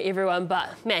 you know, everyone.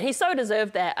 But, man, he so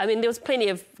deserved that. I mean, there was plenty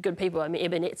of good people. I mean,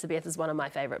 Ebenezer is one of my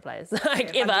favourite players,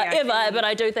 like, ever, but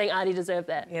I do think Artie deserved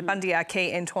that. Yeah, Bundy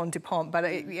Archie, Antoine Dupont,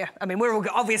 but yeah, I mean, we're all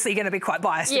obviously going to be quite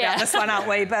biased about this one, aren't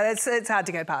we? But it's hard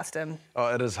to go past him.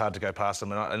 Oh, it is hard to go past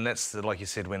him, and that's, like you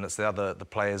said, when it's the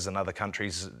players in other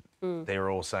countries, they're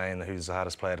all saying who's the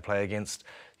hardest player to play against.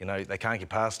 You know, they can't get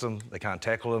past him, they can't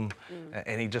tackle him,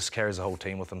 and he just carries the whole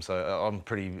team with him. So I'm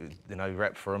pretty, you know,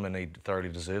 wrapped for him, and he thoroughly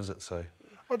deserves it. So.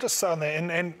 Well, just saying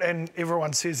that, and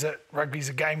everyone says that rugby's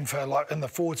a game for, like, in the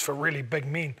forwards for really big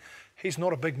men. He's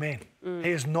not a big man. He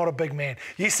is not a big man.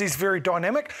 Yes, he's very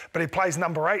dynamic, but he plays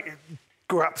number 8.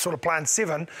 Grew up sort of playing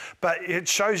 7, but it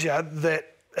shows you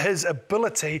that his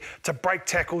ability to break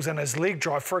tackles and his leg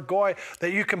drive, for a guy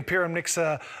that you compare him next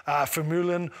to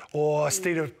Vermeulen or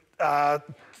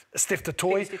Steph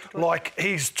Toy, like,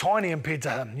 he's tiny compared to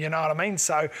him, you know what I mean?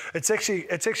 So it's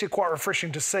actually quite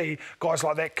refreshing to see guys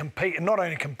like that compete, and not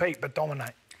only compete but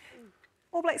dominate.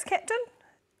 All Blacks captain,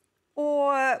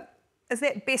 or is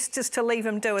that best just to leave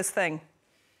him do his thing?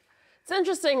 It's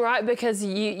interesting, right, because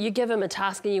you give him a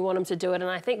task and you want him to do it, and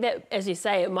I think that, as you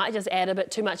say, it might just add a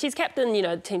bit too much. He's captain, you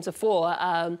know, teams of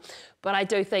 4, but I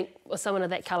do think with someone of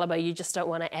that calibre, you just don't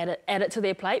want to add it to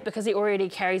their plate, because he already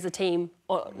carries the team.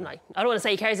 No, I don't want to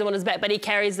say he carries them on his back, but he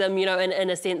carries them, you know, in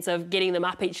a sense of getting them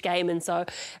up each game. And so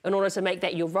in order to make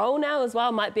that your role now as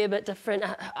well might be a bit different.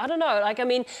 I don't know. Like, I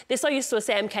mean, they're so used to a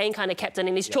Sam Cane kind of captain,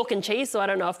 and he's chalk and cheese, so I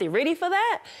don't know if they're ready for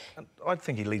that. I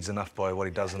think he leads enough by what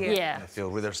he does in the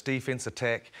field, whether it's defence,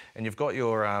 attack, and you've got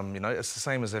your, you know, it's the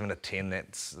same as having a 10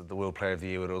 that's the World Player of the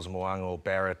Year, whether it was Moang or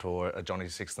Barrett or Johnny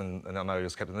Sexton, and I know he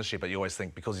was captain this year, but you always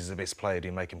think because he's the best player, do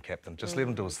you make him captain? Just let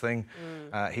him do his thing.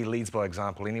 He leads by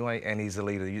example anyway, and he's a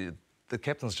leader. The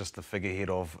captain's just the figurehead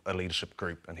of a leadership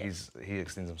group, and he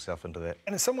extends himself into that.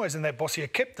 And in some ways in that, Bossy, a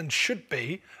captain should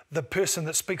be the person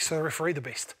that speaks to the referee the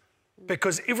best.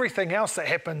 Because everything else that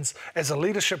happens as a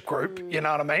leadership group, you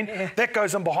know what I mean, that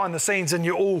goes on behind the scenes and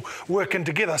you're all working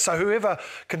together. So whoever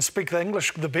can speak the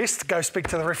English the best, go speak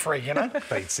to the referee, you know?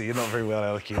 Batesy, you're not very well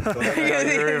allocated.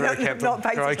 Not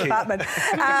Bates's department.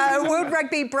 World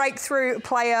Rugby Breakthrough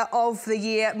Player of the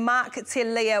Year, Mark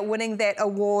Telea winning that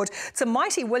award. To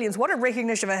Mighty Williams, what a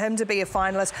recognition for him to be a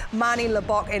finalist. Mani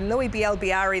Leboc and Louis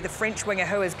Bielbiari, the French winger,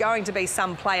 who is going to be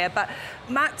some player. But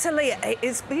Mark Telea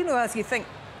is, you know, as you think,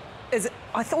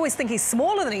 I always think he's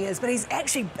smaller than he is, but he's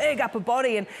actually big upper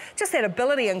body, and just that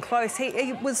ability in close.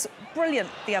 He was brilliant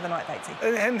the other night, Batesy.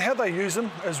 And how they use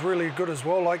him is really good as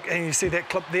well. Like, and you see that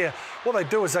clip there. What they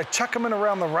do is they chuck him in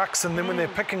around the rucks, and then when they're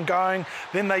picking going,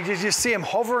 then they just see him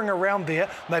hovering around there.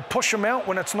 And they push him out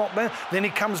when it's not there. Then he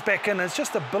comes back in. It's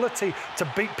just ability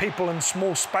to beat people in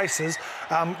small spaces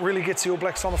really gets the All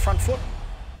Blacks on the front foot.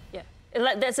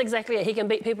 That's exactly it. He can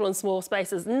beat people in small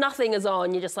spaces. Nothing is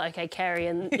on. You're just like, okay, carry.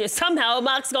 And somehow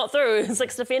Mark's got through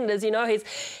 6 defenders. You know,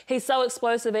 he's so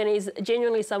explosive, and he's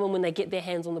genuinely someone, when they get their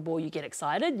hands on the ball, you get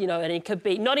excited, you know, and he could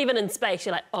be, not even in space,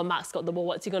 you're like, oh, Mark's got the ball,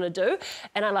 what's he going to do?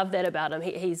 And I love that about him.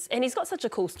 He's got such a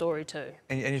cool story too.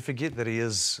 And you forget that he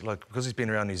is, like, because he's been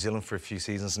around New Zealand for a few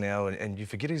seasons now, and you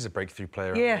forget he's a breakthrough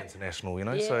player international, you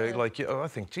know? So, like, I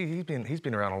think, gee, he's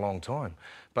been around a long time.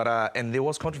 But and there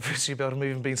was controversy about him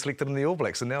even being selected in the All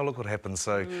Blacks, and now look what happens.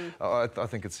 So I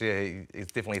think it's he's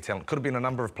definitely a talent. Could have been a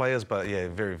number of players, but yeah,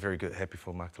 very, very good. Happy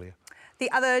for Mark Telea. The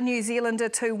other New Zealander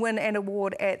to win an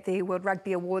award at the World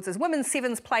Rugby Awards is Women's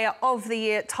Sevens Player of the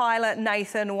Year, Tyler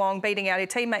Nathan Wong, beating out her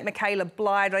teammate Michaela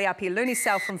Blyde, Riapi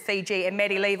Lunisel from Fiji, and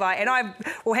Maddie Levi. And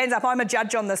hands up, I'm a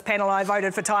judge on this panel. I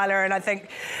voted for Tyler, and I think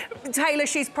Taylor,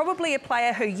 she's probably a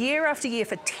player who year after year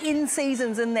for 10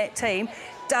 seasons in that team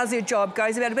does her job,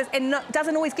 goes about her business, and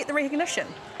doesn't always get the recognition.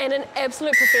 And an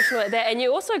absolute professional at that. And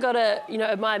you also got to, you know,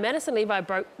 admire Madison Levi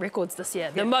broke records this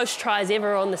year, the most tries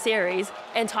ever on the series,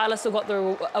 and Tyler still got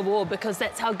the award because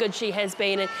that's how good she has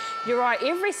been. And you're right,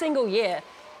 every single year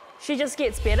she just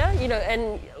gets better, you know,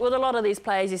 and with a lot of these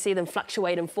players, you see them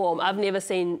fluctuate in form. I've never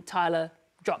seen Tyler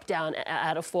dropped down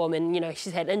out of form, and you know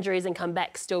she's had injuries and come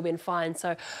back, still been fine.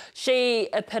 So she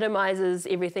epitomises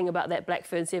everything about that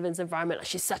Blackfern Sevens environment.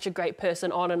 She's such a great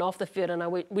person on and off the field,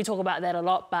 and we talk about that a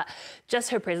lot, but just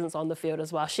her presence on the field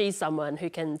as well. She's someone who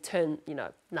can turn, you know,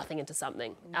 nothing into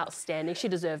something. Outstanding. She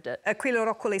deserved it.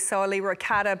 Aquila Rokuli Soali,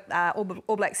 Riccarda,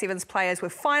 All Black Sevens players were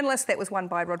finalists. That was won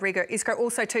by Rodrigo Esco.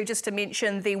 Also, too, just to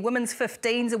mention, the Women's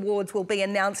 15s Awards will be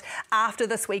announced after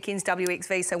this weekend's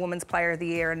WXV, so Women's Player of the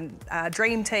Year and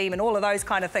Dream Team and all of those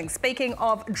kind of things. Speaking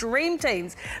of dream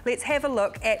teams, let's have a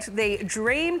look at the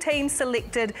dream team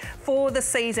selected for the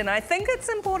season. I think it's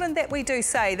important that we do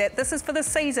say that this is for the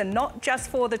season, not just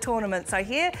for the tournament. So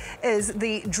here is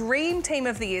the dream team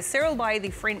of the year. Cyril Baye, the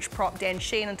French prop, Dan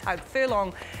Sheehan and Tug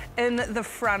Furlong in the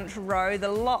front row.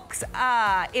 The locks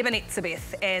are Eben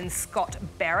Etzebeth and Scott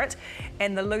Barrett.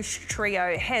 And the loose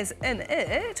trio has in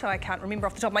it, I can't remember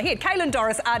off the top of my head, Kaylin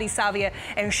Doris, Adi Savia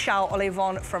and Charles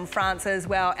Olivon from France as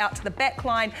well. Out to the back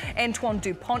line, Antoine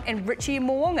Dupont and Richie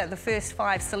Moonga, the first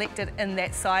 5 selected in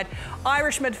that side.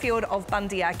 Irish midfield of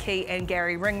Bundy Aki and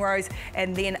Gary Ringrose,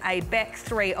 and then a back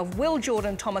 3 of Will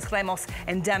Jordan, Thomas Lamos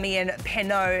and Damien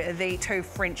Penaud, the 2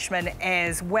 Frenchmen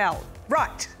as well.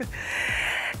 Right.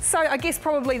 So I guess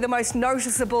probably the most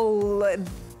noticeable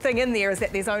thing in there is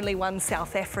that there's only one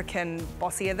South African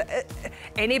boss here,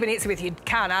 and Eben Etzebeth you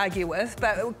can't argue with,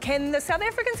 but can the South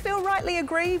Africans feel rightly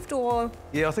aggrieved, or...?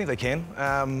 Yeah, I think they can.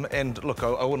 And look,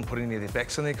 I wouldn't put any of their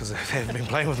backs in there because they haven't been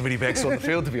playing with many backs on the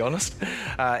field, to be honest.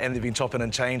 And they've been chopping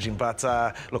and changing. But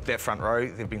look, that front row,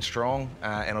 they've been strong.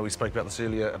 And we spoke about this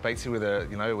earlier, Batesy, whether,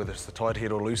 you know, whether it's the tight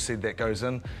head or loose head that goes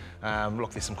in.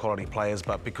 Look, there's some quality players,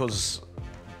 but because...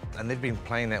 And they've been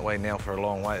playing that way now for a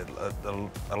long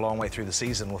way through the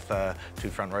season with 2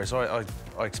 front rows. So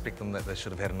I expect them that they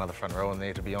should have had another front row in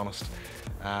there, to be honest.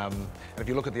 And if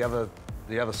you look at the other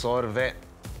side of that,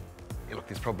 yeah, look,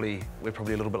 we're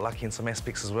probably a little bit lucky in some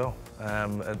aspects as well,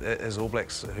 as All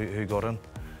Blacks who got in.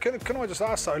 Can I just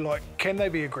ask though, like, can they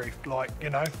be aggrieved? Like,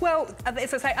 you know? Well,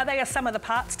 as I say, are they a sum of the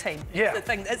parts team? Yeah.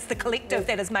 It's the collective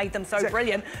that has made them so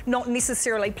brilliant, not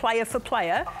necessarily player for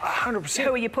player. 100%.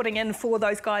 Who are you putting in for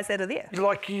those guys that are there?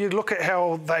 Like, you look at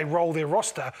how they roll their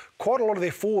roster, quite a lot of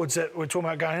their forwards that we're talking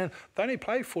about going in, they only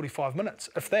play 45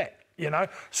 minutes, if that, you know?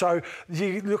 So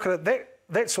you look at it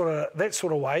that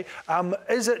sort of way.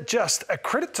 Is it just a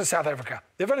credit to South Africa?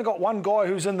 They've only got one guy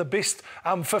who's in the best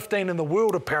 15 in the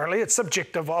world, apparently. It's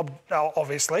subjective,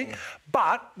 obviously,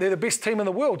 but they're the best team in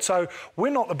the world. So we're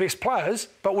not the best players,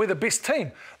 but we're the best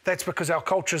team. That's because our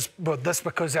culture's good. That's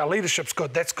because our leadership's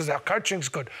good. That's because our coaching's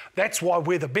good. That's why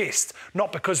we're the best,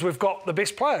 not because we've got the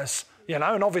best players, you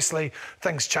know. And obviously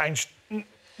things change.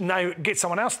 Get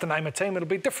someone else to name a team, it'll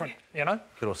be different, you know?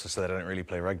 Could also say they don't really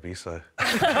play rugby, so... You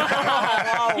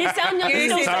sound like you're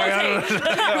still salty.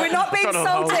 We're not being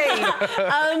salty.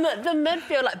 The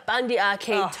midfield, like Bundy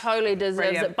Aki, totally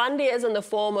deserves it. Bundy is in the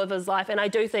form of his life, and I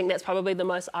do think that's probably the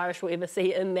most Irish we'll ever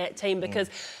see in that team, because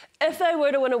if they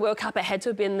were to win a World Cup, it had to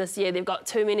have been this year. They've got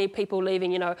too many people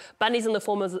leaving. You know, Bundy's in the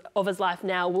form of his life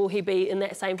now. Will he be in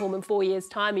that same form in 4 years'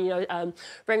 time? You know,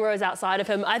 Ringrose outside of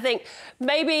him. I think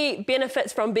maybe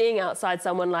benefits from being outside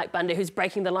someone like Bundy, who's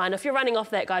breaking the line. If you're running off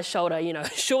that guy's shoulder, you know,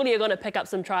 surely you're going to pick up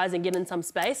some tries and get in some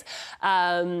space.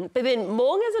 But then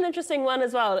Moong is an interesting one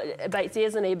as well, Batesy,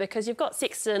 isn't he? Because you've got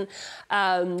Sexton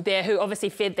there, who obviously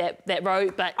fed that row,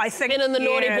 but I think been in the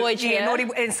naughty boy chair. Yeah, naughty,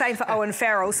 and same for Owen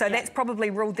Farrell. So that's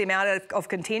probably ruled them out of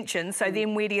contention. So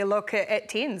then where do you look at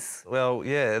 10s? Well,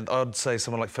 yeah, I'd say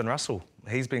someone like Finn Russell.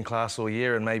 He's been class all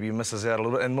year and maybe misses out a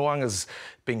little bit. And Moanga's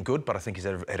been good, but I think he's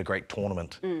had a great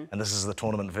tournament. And this is the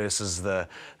tournament versus the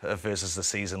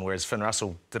season, whereas Finn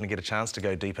Russell didn't get a chance to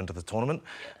go deep into the tournament.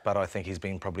 But I think he's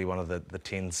been probably one of the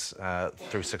 10s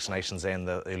through Six Nations and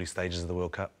the early stages of the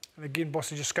World Cup. And again,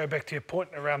 Bossy, just go back to your point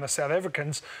around the South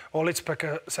Africans. Or let's pick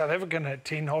a South African at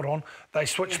 10, hold on. They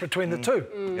switch between the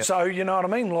two. So, you know what I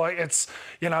mean? Like, it's,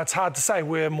 you know, it's hard to say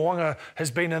where Moanga has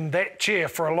been in that chair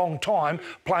for a long time,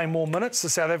 playing more minutes. The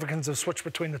South Africans have switched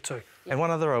between the two. And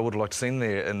one other I would like to see in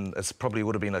there, and it's probably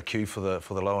would have been a cue for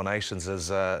the lower nations, is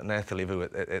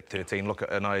Nathalivu at 13. Look,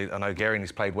 I know Gary, and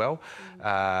he's played well,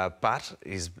 but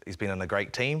he's been in a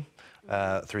great team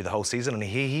through the whole season, and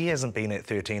he hasn't been at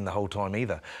 13 the whole time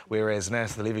either. Whereas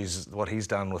Nathalivu's, what he's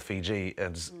done with Fiji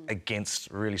is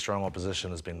against really strong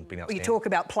opposition has been outstanding. You talk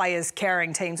about players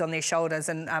carrying teams on their shoulders,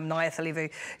 and Nathalivu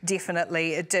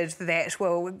definitely did that.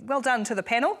 Well done to the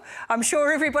panel. I'm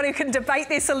sure everybody can debate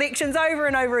their selections over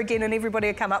and over again, and everybody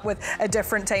will come up with a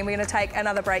different team. We're going to take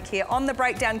another break here on The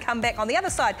Breakdown, come back on the other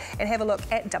side and have a look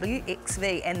at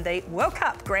WXV and the World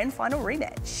Cup Grand Final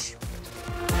rematch.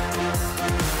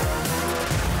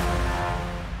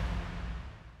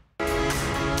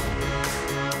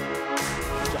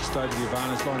 over the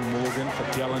advantage line. Morgan for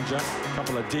Dellinger. A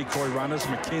couple of decoy runners.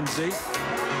 McKenzie.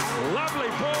 Lovely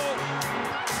ball.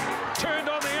 Turned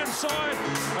on the inside.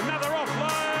 Another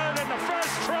offload and the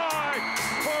first try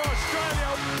for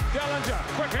Australia. Dellinger,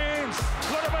 quick hands. A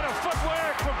little bit of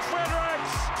footwork from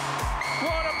Fredericks.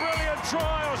 What a brilliant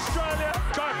try, Australia.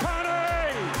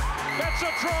 Kaipane. That's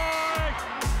a try.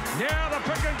 Now the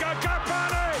pick and go.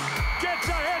 Kaipane gets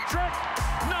a hat-trick.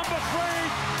 Number 3.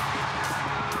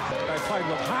 They played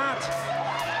with heart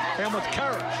and with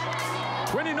courage.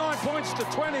 29 points to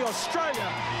 20,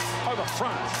 Australia over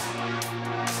France.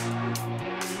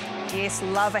 Yes,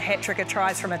 love a hat-trick of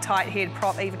tries from a tight head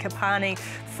prop, Eva Kapani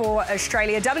for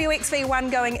Australia. WXV1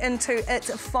 going into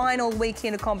its final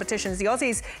weekend of competitions. The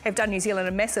Aussies have done New Zealand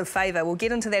a massive favour. We'll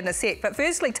get into that in a sec. But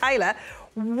firstly, Taylor,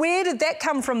 where did that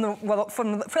come from the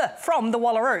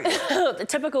Wallaroos? The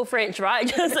typical French, right?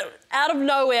 Just out of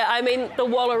nowhere. I mean, the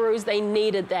Wallaroos, they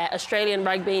needed that. Australian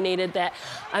rugby needed that.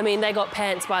 I mean, they got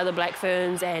pants by the Black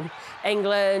Ferns and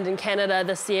England and Canada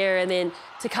this year, and then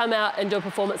to come out and do a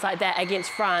performance like that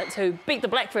against France, who beat the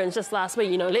Black Ferns just last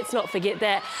week, you know, let's not forget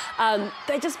that.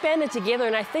 They just banded together,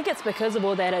 and I think it's because of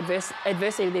all that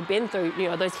adversity they've been through, you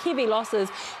know, those heavy losses.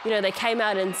 You know, they came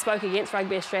out and spoke against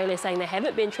Rugby Australia, saying they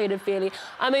haven't been treated fairly.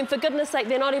 I mean, for goodness sake,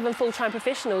 they're not even full-time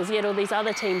professionals, yet all these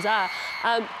other teams are.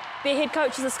 Their head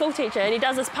coach is a school teacher and he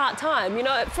does this part-time. You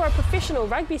know, for a professional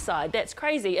rugby side, that's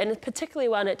crazy, and particularly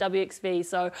one at WXV.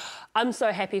 So I'm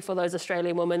so happy for those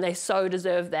Australian women. They so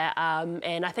deserve that.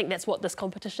 And I think that's what this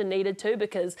competition needed too,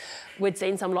 because we'd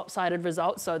seen some lopsided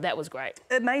results, so that was great.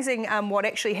 Amazing what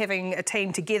actually having a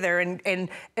team together and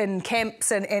in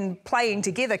camps and playing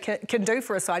together can do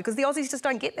for a side, because the Aussies just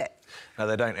don't get that. No,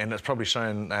 they don't, and it's probably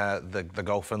shown the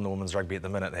golf in the women's rugby at the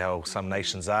minute how some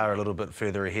nations are a little bit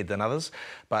further ahead than others.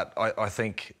 But I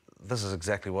think this is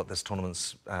exactly what this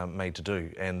tournament's made to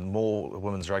do, and more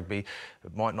women's rugby.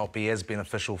 It might not be as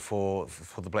beneficial for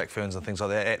the Black Ferns and things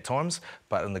like that at times,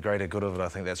 but in the greater good of it, I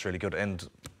think that's really good. And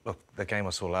look, the game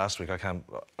I saw last week,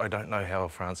 I don't know how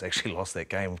France actually lost that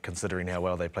game, considering how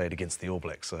well they played against the All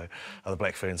Blacks, the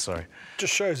Black Ferns, sorry.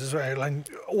 Just shows as well, like,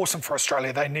 awesome for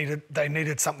Australia. They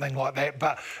needed something like that,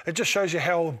 but it just shows you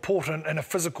how important in a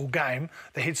physical game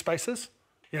the headspace is.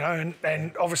 You know,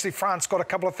 and obviously France got a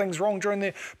couple of things wrong during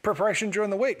their preparation during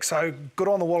the week. So good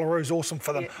on the Wallaroos, awesome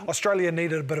for them. Yeah. Australia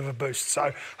needed a bit of a boost,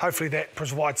 so hopefully that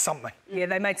provides something. Yeah,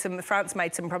 France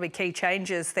made some probably key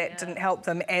changes that didn't help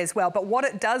them as well. But what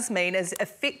it does mean is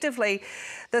effectively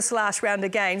this last round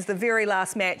of games, the very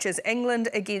last match is England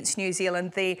against New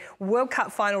Zealand, the World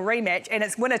Cup final rematch, and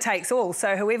it's winner takes all.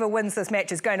 So whoever wins this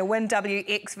match is going to win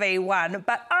WXV1.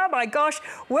 But oh my gosh,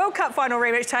 World Cup final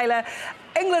rematch, Taylor.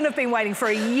 England have been waiting for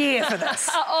a year for this.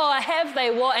 Oh, have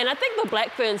they what? And I think the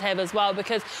Black Ferns have as well,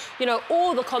 because, you know,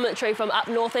 all the commentary from up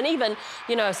north and even,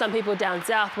 you know, some people down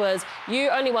south was, you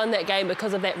only won that game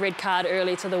because of that red card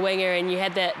early to the winger and you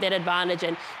had that advantage,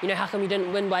 and, you know, how come you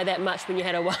didn't win by that much when you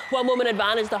had a one-woman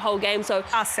advantage the whole game? So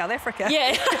ask South Africa.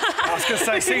 Yeah. I was going to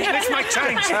say, see, let's make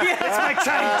change. Let's make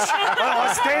change.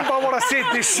 I stand by what I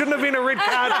said. There shouldn't have been a red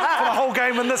card for the whole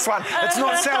game in this one. It's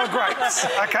not sour grapes,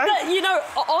 OK? But, you know,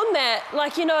 on that,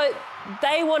 like, you know,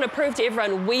 they want to prove to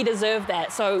everyone we deserve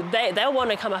that. So they'll want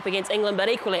to come up against England, but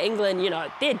equally England, you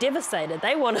know, they're devastated.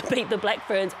 They want to beat the Black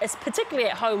Ferns, it's particularly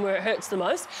at home where it hurts the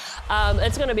most.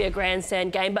 It's going to be a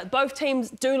grandstand game, but both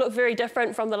teams do look very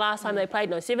different from the last time they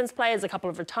played. No sevens players, a couple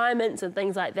of retirements and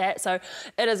things like that. So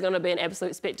it is going to be an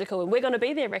absolute spectacle, and we're going to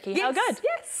be there, Ricky. Yes, how good?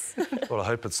 Yes. Well, I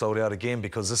hope it's sold out again,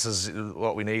 because this is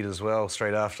what we need as well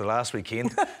straight after last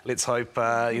weekend. Let's hope,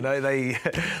 you know, the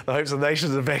hopes of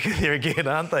nations are back in there again,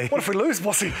 aren't they? What if we lose,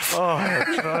 Bossy?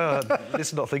 Oh,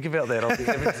 let's not think about that. I'll be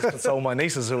having to console my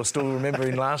nieces who are still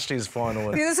remembering last year's final.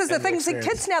 Yeah, this is the thing. The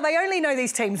kids now, they only know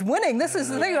these teams winning. This is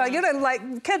the thing. Like, you know,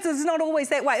 like, kids is not always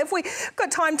that way. If we've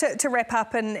got time to wrap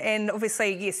up, and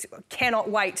obviously, yes, cannot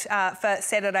wait for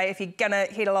Saturday. If you're going to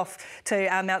head off to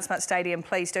Mount Smart Stadium,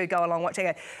 please do go along watching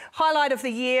it. Highlight of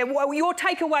the year, your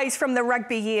takeaways from the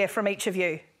rugby year from each of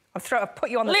you. I've put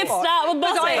you on the spot. Let's start with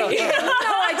Bossy. I had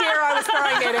no idea I was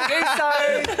throwing it at you, so...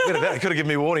 You could have given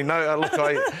me a warning. No, look,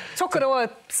 Took it all.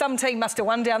 Some team must have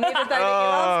won down there, did they?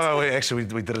 Actually,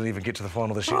 we didn't even get to the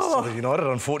final this year, so United,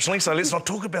 unfortunately, so let's not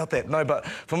talk about that. No, but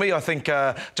for me, I think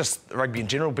just rugby in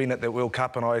general, being at that World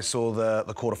Cup, and I saw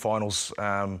the quarterfinals,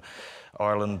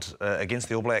 Ireland against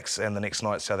the All Blacks, and the next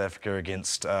night South Africa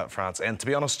against France. And to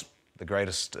be honest, the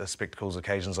greatest spectacles,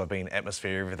 occasions I've been,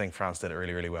 atmosphere, everything, France did it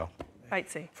really, really well.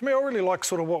 For me, I really like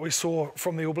sort of what we saw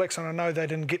from the All Blacks, and I know they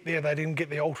didn't get there, they didn't get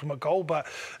the ultimate goal, but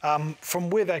from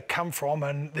where they come from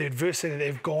and the adversity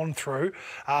they've gone through,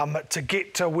 to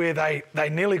get to where they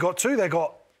nearly got to, they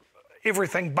got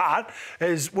everything but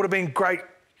would have been great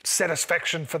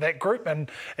satisfaction for that group, and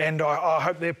I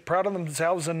hope they're proud of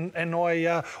themselves, and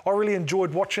I really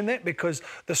enjoyed watching that, because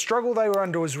the struggle they were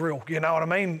under was real, you know what I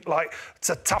mean? Like, it's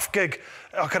a tough gig.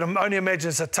 I can only imagine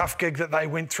it's a tough gig that they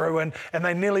went through, and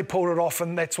they nearly pulled it off,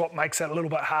 and that's what makes it a little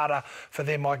bit harder for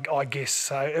them, I guess.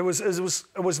 So it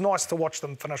was nice to watch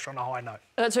them finish on a high note.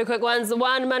 I've got two quick ones. The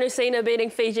one, Manusina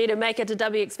beating Fiji to make it to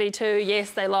WXV2.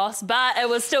 Yes, they lost, but it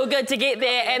was still good to get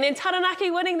there. And then Taranaki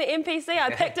winning the NPC.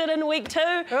 I picked it in week 2.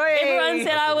 Everyone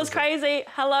said I was crazy.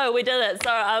 Hello, we did it. So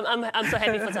I'm so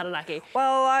happy for Taranaki.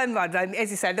 Well, as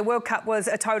you said, the World Cup was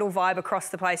a total vibe across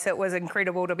the place. It was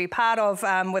incredible to be part of,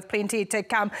 with plenty to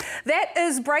come. That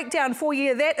is breakdown for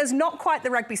you. That is not quite the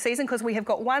rugby season, because we have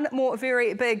got one more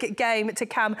very big game to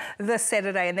come this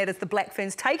Saturday, and that is the Black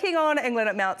Ferns taking on England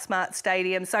at Mount Smart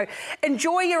Stadium. So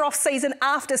enjoy your off-season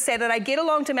after Saturday. Get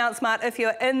along to Mount Smart if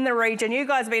you're in the region. You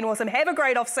guys have been awesome. Have a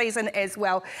great off-season as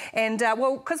well. And,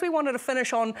 well, because we wanted to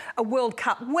finish on a World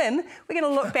Cup win, we're going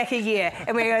to look back a year,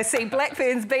 and we're going to see Black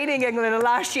Ferns beating England in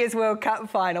last year's World Cup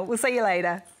final. We'll see you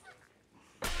later.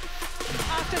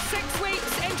 After 6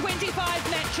 weeks and 25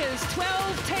 matches, 12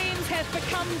 teams have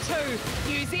become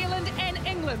 2. New Zealand and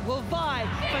England will vie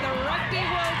for the Rugby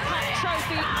World Cup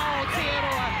trophy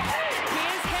Aotearoa.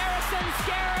 Here's Harrison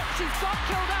Scarrett. She's got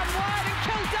Kildun wide, and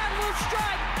Kildun will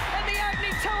strike in the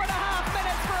opening 2.5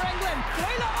 minutes for England.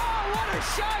 Oh, what a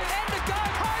show!